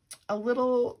a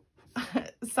little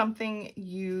something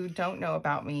you don't know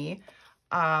about me.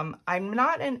 I'm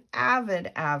not an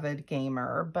avid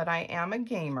gamer, but I am a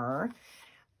gamer.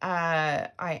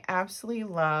 I absolutely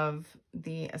love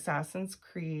the Assassin's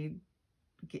Creed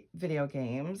video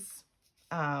games.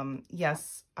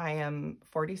 Yes, I am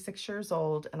 46 years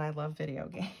old and I love video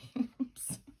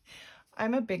games.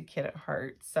 I'm a big kid at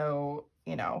heart, so,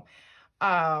 you know,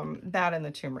 that and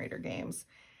the Tomb Raider games.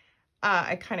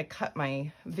 I kind of cut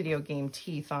my video game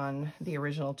teeth on the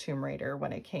original Tomb Raider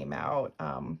when it came out.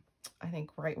 I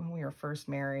think right when we were first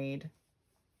married,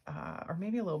 or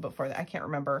maybe a little before that, I can't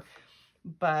remember.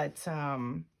 But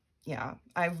yeah,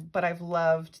 I've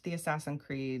loved the Assassin's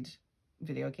Creed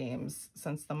video games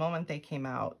since the moment they came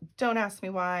out. Don't ask me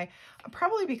why.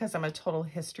 Probably because I'm a total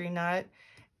history nut,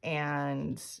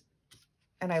 and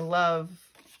I love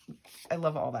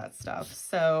all that stuff.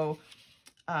 So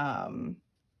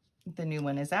the new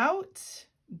one is out.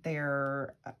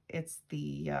 it's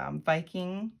the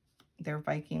Viking, their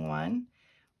Viking one,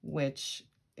 which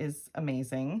is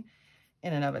amazing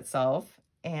in and of itself.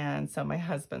 And so my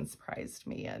husband surprised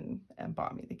me and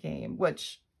bought me the game,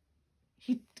 which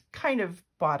he kind of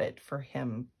bought it for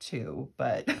him too,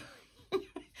 but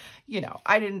you know,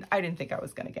 I didn't think I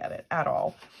was going to get it at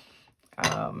all.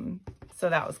 So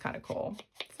that was kind of cool.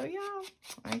 So yeah,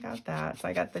 I got that. So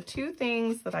I got the two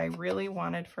things that I really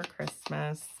wanted for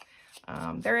Christmas.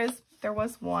 There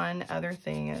was one other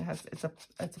thing. It's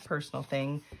a personal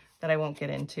thing that I won't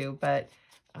get into, but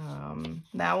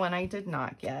that one I did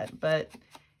not get, but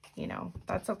you know,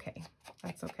 that's okay.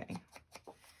 That's okay.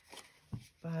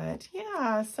 But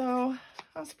yeah, so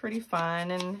that was pretty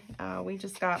fun. And we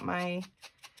just got my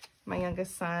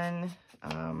youngest son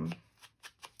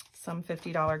some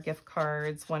 $50 gift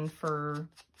cards, one for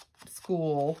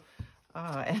school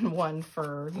and one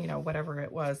for, you know, whatever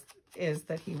it is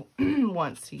that he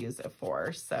wants to use it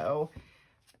for. So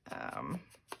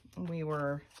we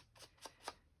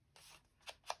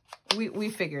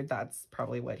figured that's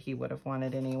probably what he would have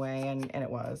wanted anyway, and it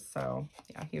was. So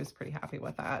yeah, he was pretty happy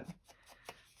with that.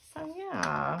 So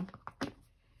yeah,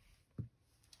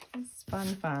 it's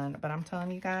fun. But I'm telling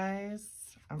you guys,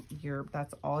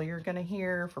 that's all you're gonna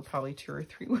hear for probably 2 or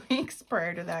 3 weeks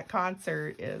prior to that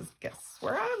concert is, guess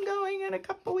where I'm going in a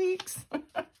couple weeks.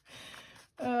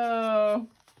 Oh,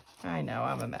 I know,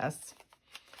 I'm a mess.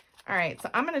 All right, so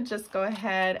I'm gonna just go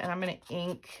ahead and I'm gonna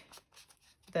ink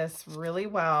this really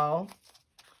well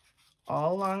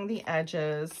all along the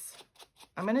edges.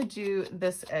 I'm gonna do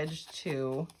this edge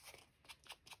too.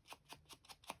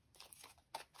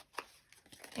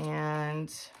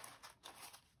 And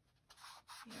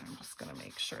yeah, I'm just gonna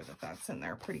make sure that that's in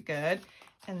there pretty good.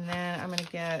 And then I'm gonna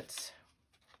get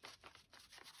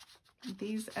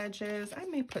these edges. I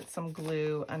may put some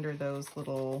glue under those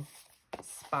little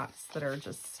spots that are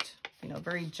just, you know,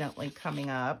 very gently coming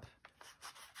up.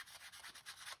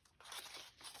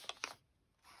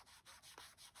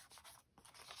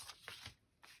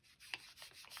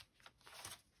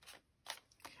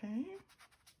 Okay.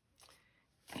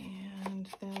 And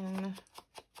then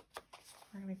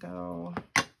we're gonna go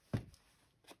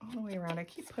all the way around. I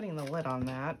keep putting the lid on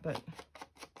that, but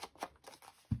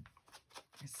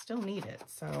I still need it,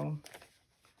 so.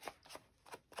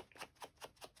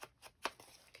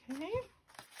 Okay.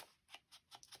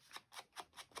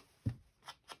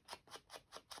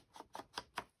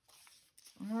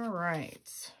 All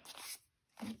right.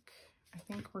 I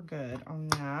think we're good on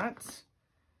that.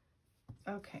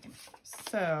 Okay,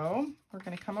 so we're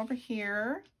going to come over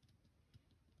here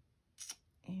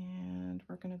and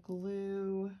we're going to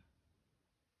glue.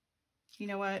 You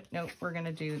know what? Nope, we're going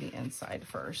to do the inside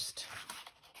first.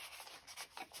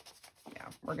 Yeah,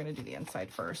 we're going to do the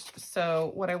inside first.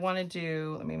 So what I want to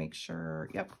do, let me make sure.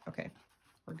 Yep, okay.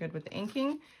 We're good with the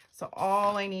inking. So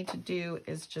all I need to do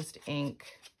is just ink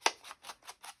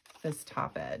this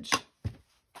top edge.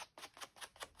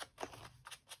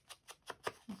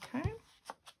 Okay.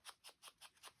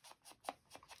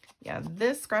 Yeah,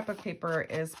 this scrap of paper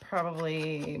is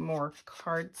probably more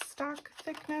cardstock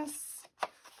thickness,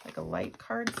 like a light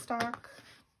cardstock,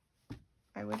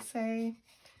 I would say.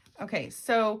 Okay,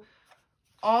 so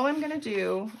all I'm gonna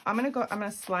do, I'm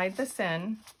gonna slide this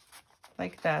in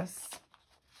like this,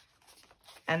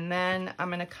 and then I'm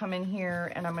gonna come in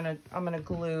here and I'm gonna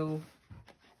glue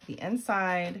the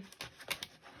inside.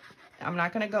 I'm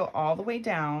not gonna go all the way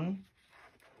down.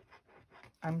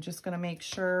 I'm just gonna make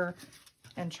sure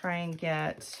and try and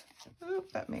get,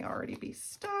 oop, that may already be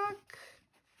stuck.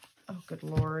 Oh, good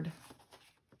Lord.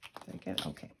 Did I get,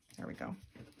 okay, there we go.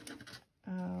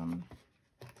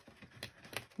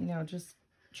 You know, just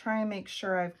try and make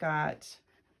sure I've got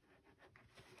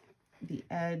the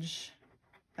edge,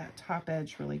 that top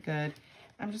edge really good.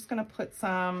 I'm just gonna put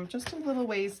some, just a little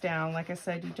ways down. Like I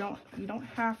said, you don't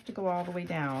have to go all the way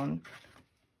down,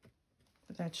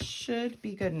 but that should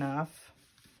be good enough.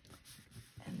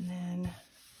 And then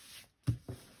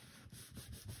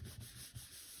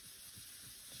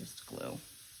just glue,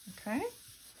 okay?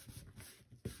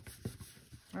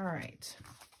 All right,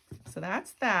 so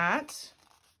that's that.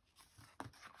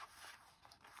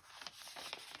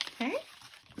 Okay,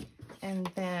 and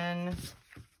then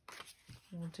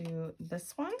we'll do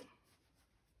this one.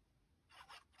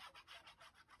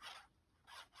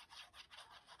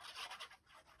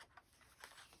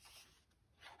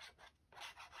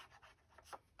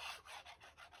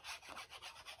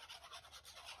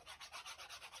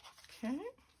 Okay.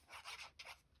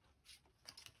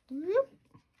 Whoop.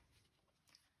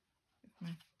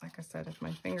 Like I said, if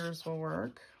my fingers will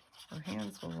work, or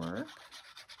hands will work.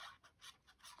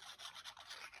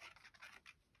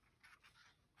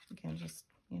 just,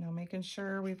 you know, making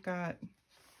sure we've got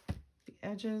the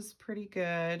edges pretty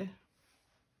good.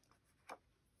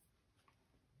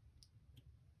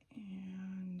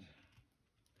 And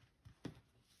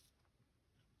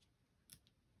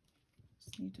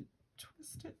just need to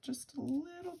twist it just a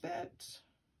little bit.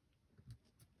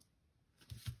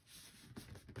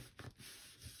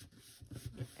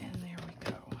 And there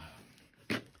we go.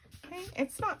 Okay,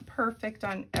 it's not perfect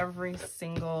on every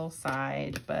single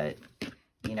side, but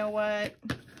you know what?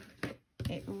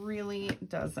 It really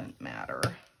doesn't matter.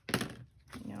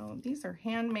 You know, these are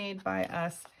handmade by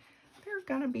us. There are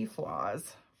gonna be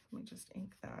flaws. Let me just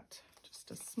ink that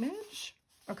just a smidge.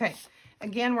 Okay,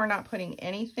 again, we're not putting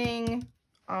anything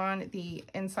on the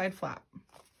inside flap.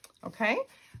 Okay,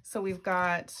 so we've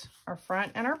got our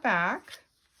front and our back.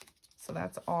 So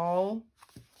that's all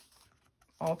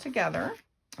together.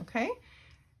 Okay,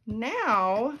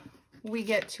 now we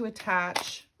get to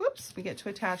attach, whoops, we get to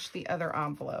attach the other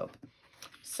envelope.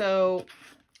 So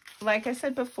like I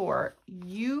said before,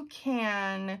 you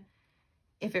can,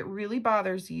 if it really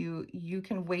bothers you, you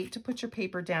can wait to put your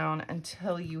paper down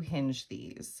until you hinge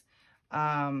these.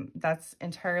 That's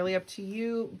entirely up to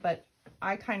you, but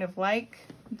I kind of like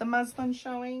the muslin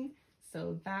showing,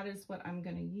 so that is what I'm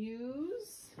going to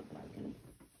use. If I can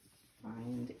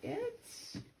find it.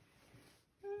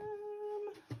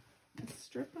 A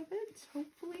strip of it,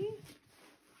 hopefully.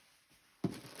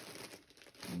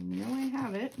 I know I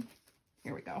have it.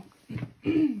 Here we go.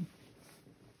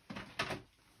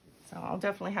 So I'll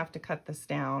definitely have to cut this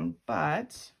down,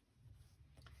 but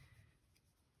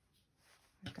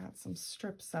I've got some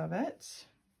strips of it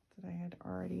that I had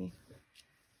already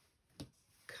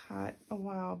cut a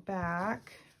while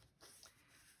back.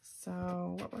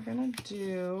 So what we're gonna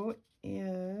do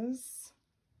is,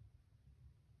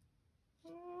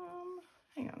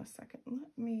 hang on a second,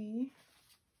 let me,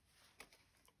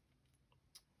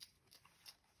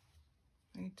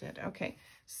 I did, okay.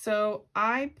 So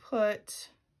I put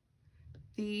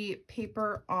the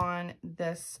paper on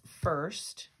this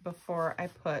first before I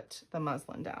put the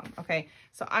muslin down. Okay,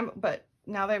 so but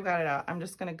now that I've got it out, I'm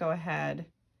just gonna go ahead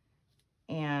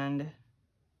and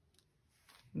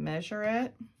measure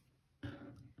it,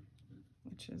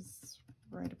 which is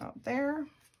right about there.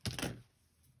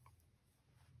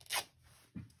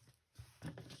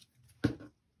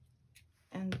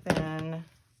 And then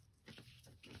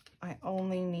I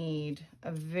only need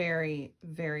a very,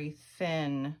 very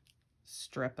thin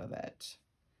strip of it.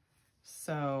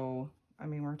 So, I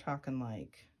mean, we're talking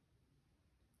like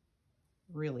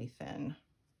really thin.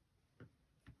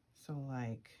 So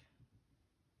like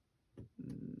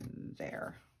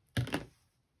there.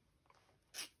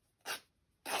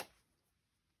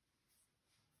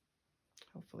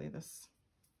 Hopefully this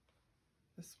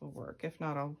will work. If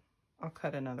not, I'll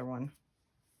cut another one.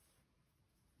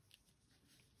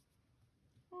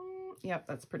 Yep,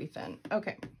 that's pretty thin.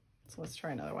 Okay, so let's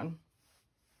try another one.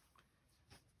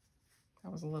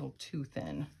 That was a little too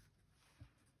thin.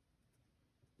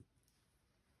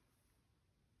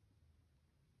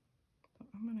 So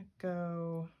I'm gonna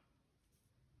go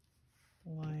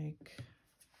like,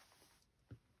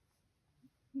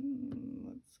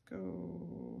 let's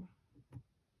go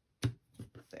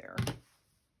there.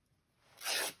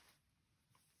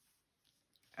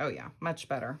 Oh yeah, much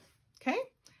better. Okay,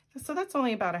 so that's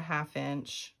only about a 1/2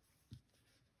 inch.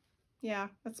 Yeah,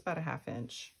 that's about a 1/2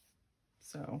 inch.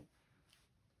 So,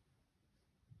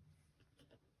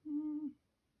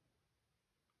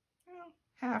 well,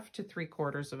 1/2 to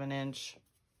 3/4 of an inch,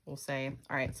 we'll say.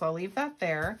 All right, so I'll leave that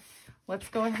there. Let's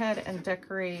go ahead and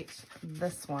decorate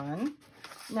this one.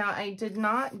 Now, I did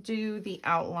not do the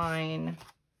outline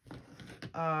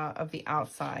of the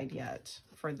outside yet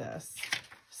for this.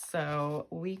 So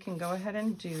we can go ahead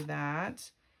and do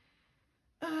that.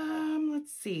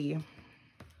 Let's see.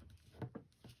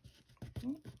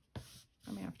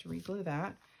 I may have to re-glue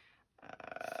that.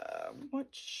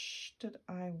 What did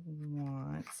I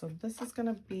want? So this is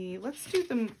gonna be, let's do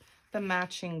the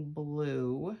matching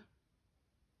blue.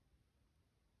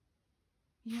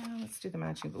 Yeah, let's do the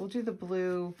matching. We'll do the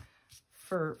blue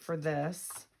for this.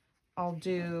 I'll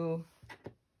do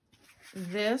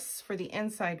this for the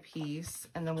inside piece,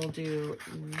 and then we'll do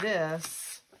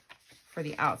this for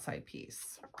the outside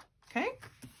piece. Okay,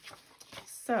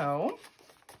 so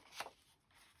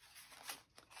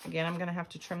again, I'm gonna have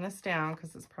to trim this down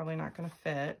because it's probably not gonna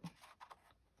fit.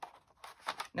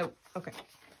 Nope. Okay,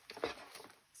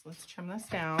 so let's trim this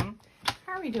down.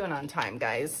 How are we doing on time,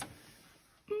 guys?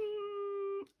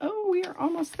 Oh, we are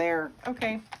almost there.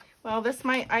 Okay, well, this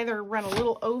might either run a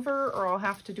little over or I'll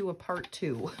have to do a part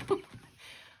 2.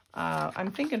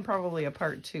 I'm thinking probably a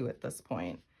part 2 at this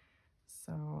point.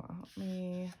 So let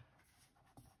me,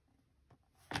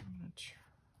 I'm gonna try,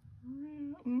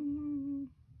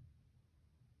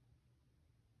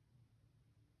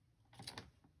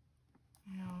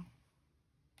 yeah.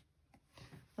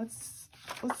 Let's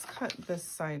cut this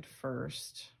side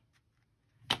first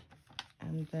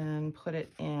and then put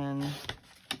it in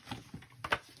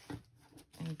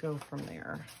and go from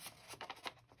there.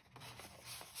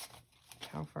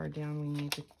 How far down we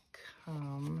need to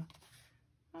come.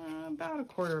 About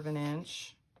 1/4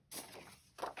 inch.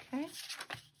 Okay.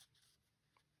 So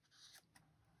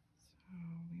we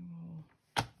will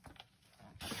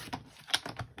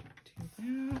do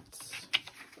that.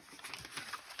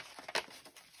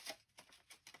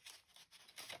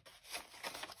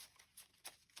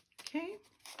 Okay.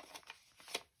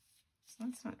 So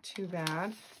that's not too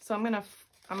bad. So I'm gonna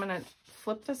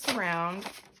flip this around.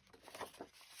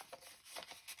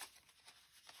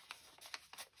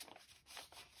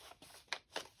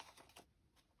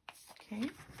 Okay,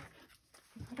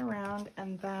 flip it around,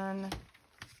 and then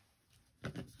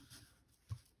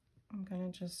I'm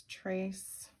gonna just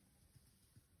trace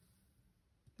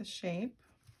the shape.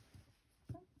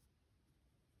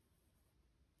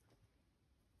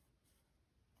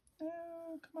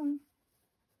 Oh, come on.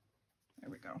 There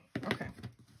we go. Okay.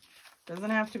 Doesn't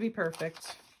have to be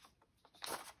perfect.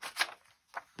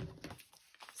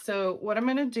 So what I'm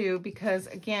going to do, because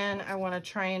again, I want to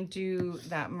try and do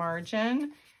that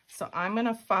margin. So I'm going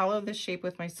to follow the shape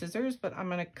with my scissors, but I'm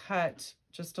going to cut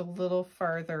just a little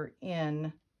farther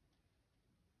in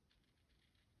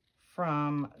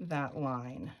from that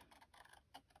line.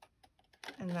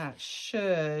 And that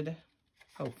should,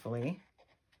 hopefully,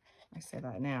 I say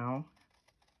that now,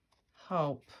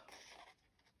 help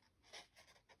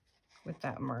with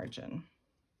that margin.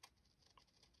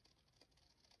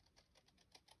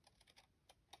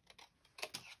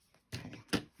 Okay,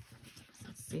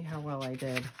 let's see how well I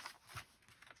did.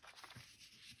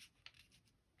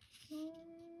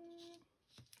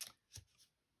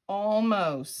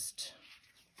 Almost.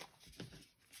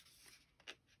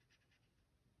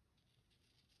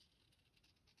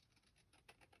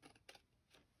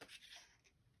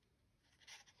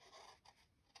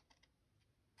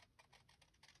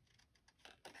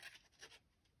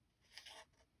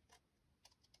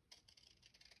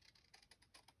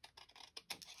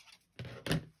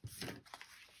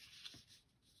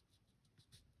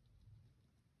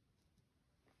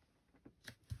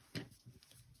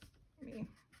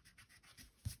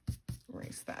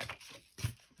 Erase that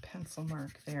pencil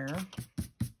mark there.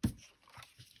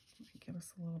 Give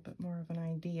us a little bit more of an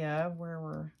idea of where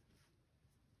we're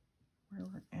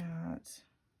at.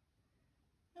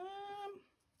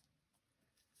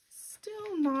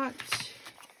 Still not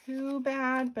too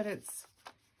bad, but it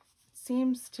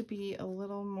seems to be a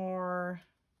little more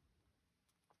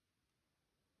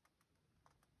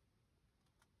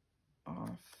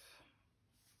off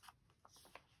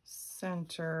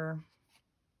center.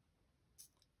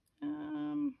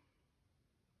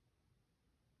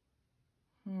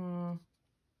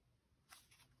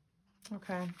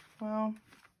 Okay, well,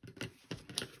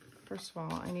 first of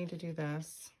all, I need to do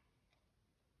this.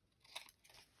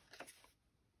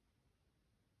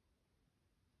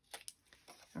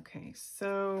 Okay,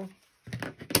 so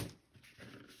come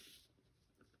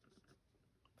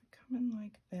in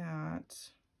like that,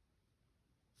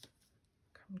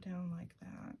 come down like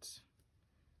that.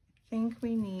 I think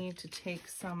we need to take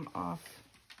some off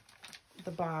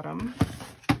the bottom.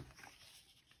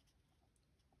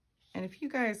 And if you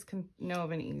guys can know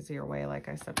of an easier way, like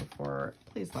I said before,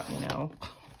 please let me know,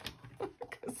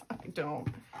 because I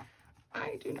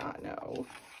do not know.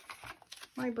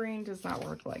 My brain does not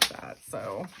work like that,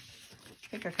 so I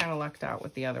think I kind of lucked out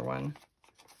with the other one.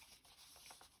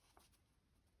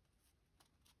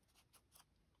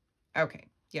 Okay,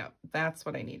 yeah, that's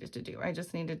what I needed to do. I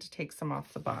just needed to take some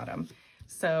off the bottom.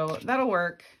 So that'll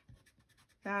work.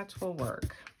 That will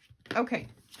work. Okay,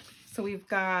 so we've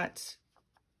got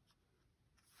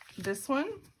this one.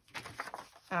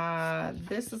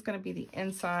 This is going to be the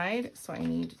inside, so I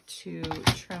need to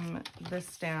trim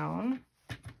this down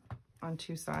on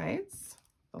 2 sides,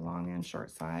 the long and short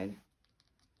side,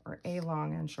 or a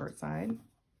long and short side.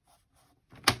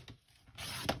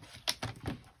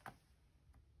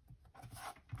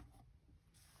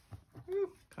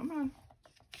 Ooh, come on.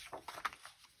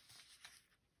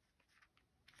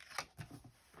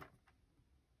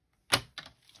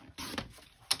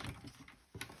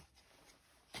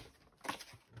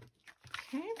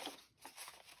 Okay.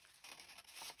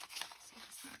 So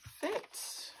does that fit?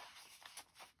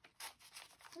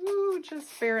 Ooh,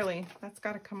 just barely. That's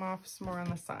got to come off some more on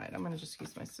the side. I'm going to just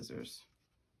use my scissors.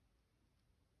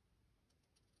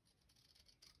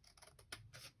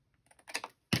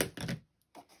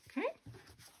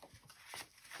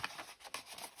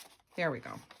 There we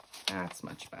go. That's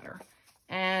much better.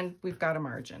 And we've got a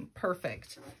margin.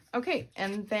 Perfect. Okay,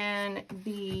 and then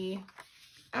the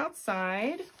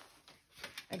outside,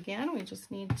 again, we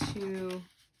just need to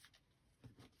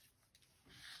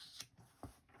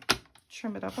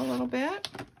trim it up a little bit.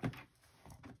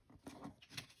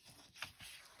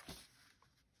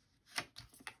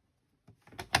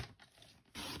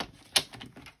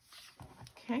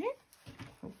 Okay,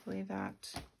 hopefully that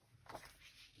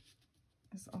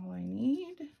is all I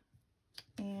need.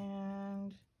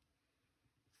 And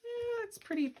yeah, it's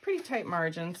pretty tight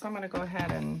margin, so I'm going to go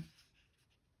ahead and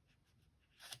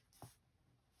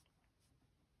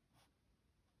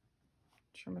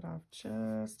trim it off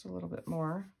just a little bit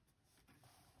more.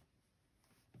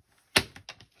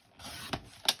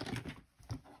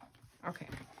 Okay,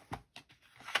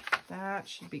 that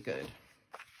should be good.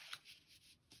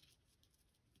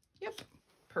 Yep,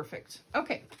 perfect.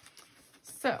 Okay,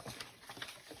 so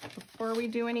before we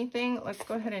do anything, let's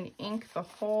go ahead and ink the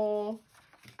whole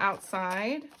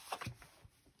outside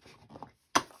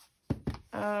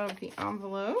of the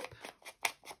envelope.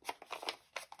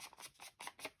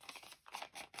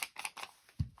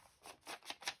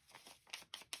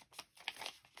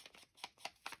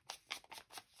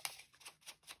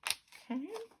 Okay.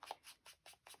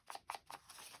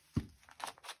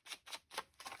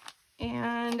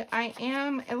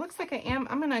 And it looks like I'm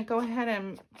going to go ahead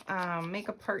and make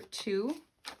a part 2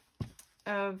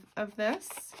 of this,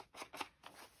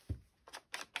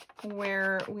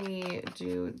 where we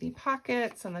do the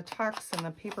pockets and the tucks and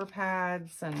the paper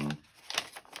pads and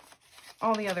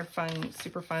all the other fun,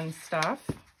 super fun stuff,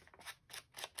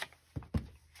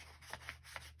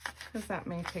 because that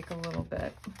may take a little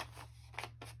bit.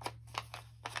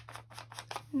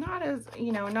 Not as,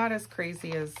 you know, not as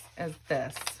crazy as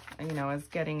this, you know, as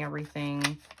getting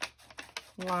everything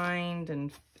lined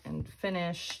and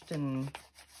finished and,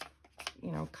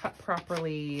 you know, cut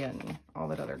properly and all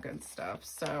that other good stuff.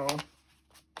 So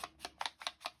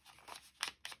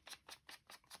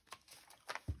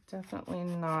definitely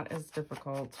not as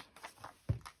difficult.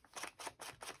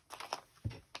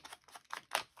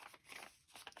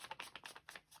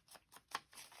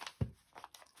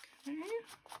 Okay.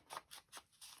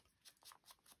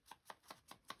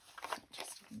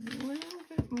 Just a little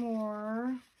bit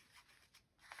more.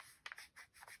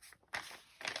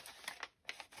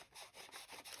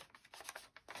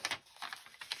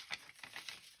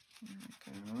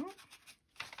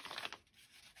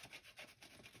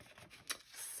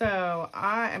 So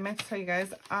I meant to tell you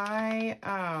guys, I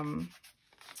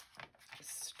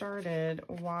started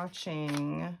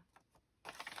watching,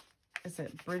 is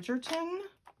it Bridgerton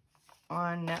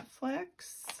on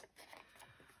Netflix?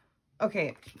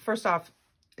 Okay, first off,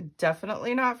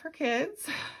 definitely not for kids.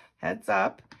 Heads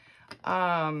up. It's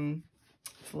a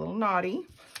little naughty.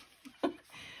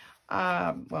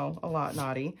 Well, a lot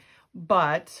naughty,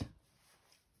 but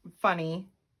funny,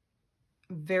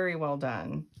 very well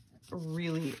done.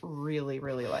 Really, really,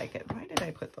 really like it. Why did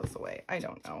I put those away? I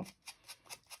don't know.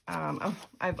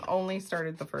 I've only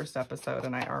started the first episode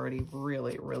and I already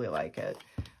really, really like it.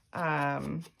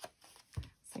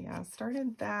 So yeah, I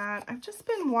started that. I've just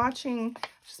been watching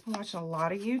a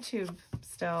lot of YouTube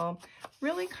still.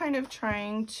 Really kind of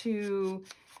trying to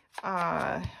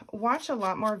watch a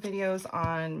lot more videos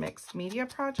on mixed media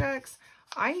projects.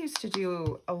 I used to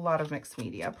do a lot of mixed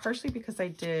media, partially because I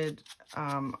did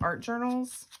art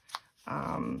journals.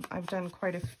 I've done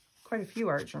quite a few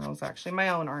art journals, actually, my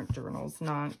own art journals,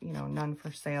 not, you know, none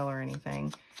for sale or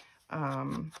anything.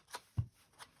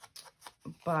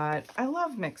 But I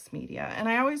love mixed media, and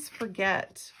I always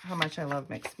forget how much I love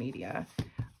mixed media.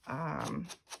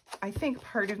 I think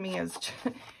part of me is,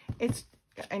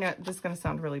 I know this is going to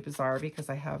sound really bizarre because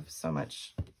I have so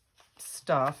much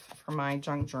stuff for my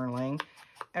junk journaling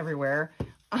everywhere.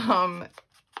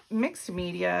 Mixed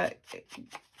media,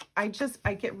 I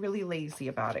get really lazy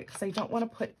about it because I don't want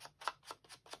to put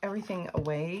everything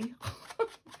away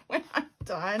when I'm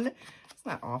done. It's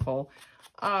not awful.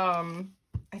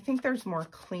 I think there's more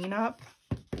cleanup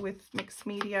with mixed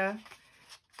media,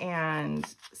 and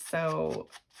so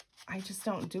I just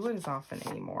don't do it as often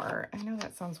anymore. I know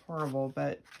that sounds horrible,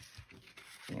 but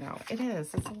you know, it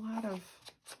is. It's a lot of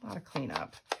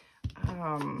cleanup.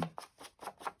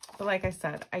 But like I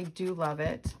said, I do love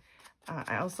it.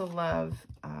 I also love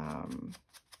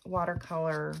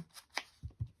watercolor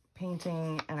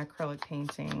painting and acrylic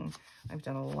painting. I've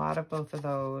done a lot of both of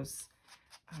those.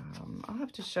 I'll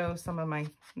have to show some of my,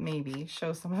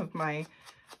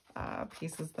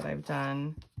 pieces that I've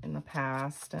done in the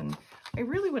past, and I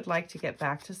really would like to get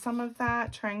back to some of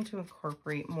that, trying to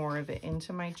incorporate more of it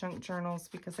into my junk journals,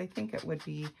 because I think it would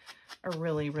be a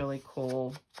really, really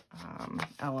cool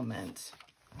element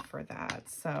for that.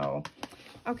 So,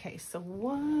 okay, so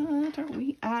what are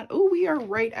we at? Oh, we are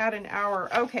right at an hour.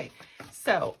 Okay,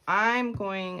 so I'm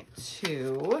going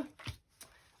to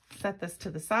set this to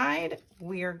the side.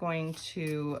 We are going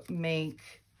to make,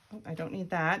 oh, I don't need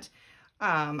that.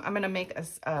 I'm going to make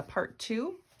a part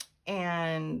 2.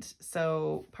 And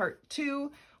so part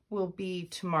 2 will be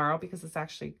tomorrow, because it's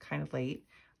actually kind of late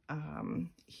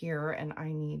here, and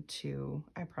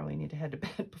I probably need to head to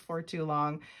bed before too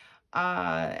long.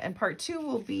 And part 2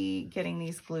 will be getting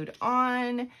these glued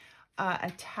on,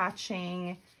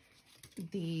 attaching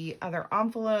the other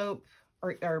envelope,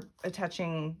 or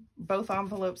attaching both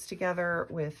envelopes together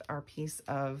with our piece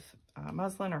of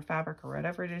muslin or fabric or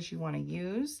whatever it is you want to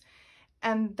use,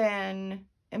 and then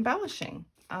embellishing,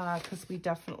 because we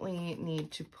definitely need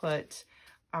to put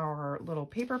our little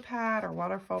paper pad, our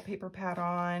waterfall paper pad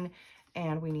on,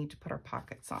 and we need to put our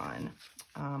pockets on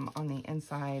the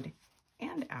inside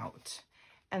and out,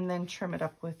 and then trim it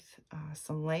up with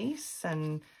some lace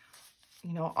and,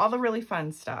 you know, all the really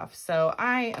fun stuff. So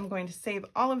I am going to save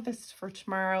all of this for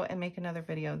tomorrow and make another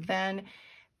video then.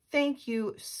 Thank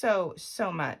you so,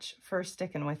 so much for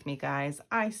sticking with me, guys.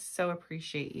 I so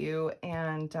appreciate you.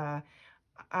 And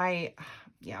I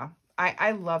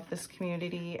love this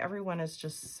community. Everyone is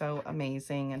just so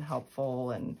amazing and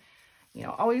helpful, and, you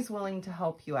know, always willing to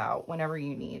help you out whenever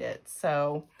you need it.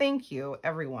 So thank you,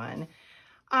 everyone.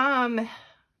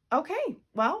 Okay,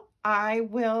 well, I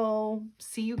will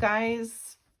see you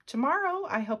guys tomorrow.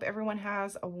 I hope everyone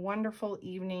has a wonderful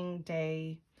evening,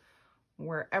 day,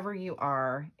 wherever you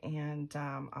are, and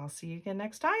I'll see you again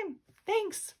next time.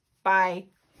 Thanks. Bye.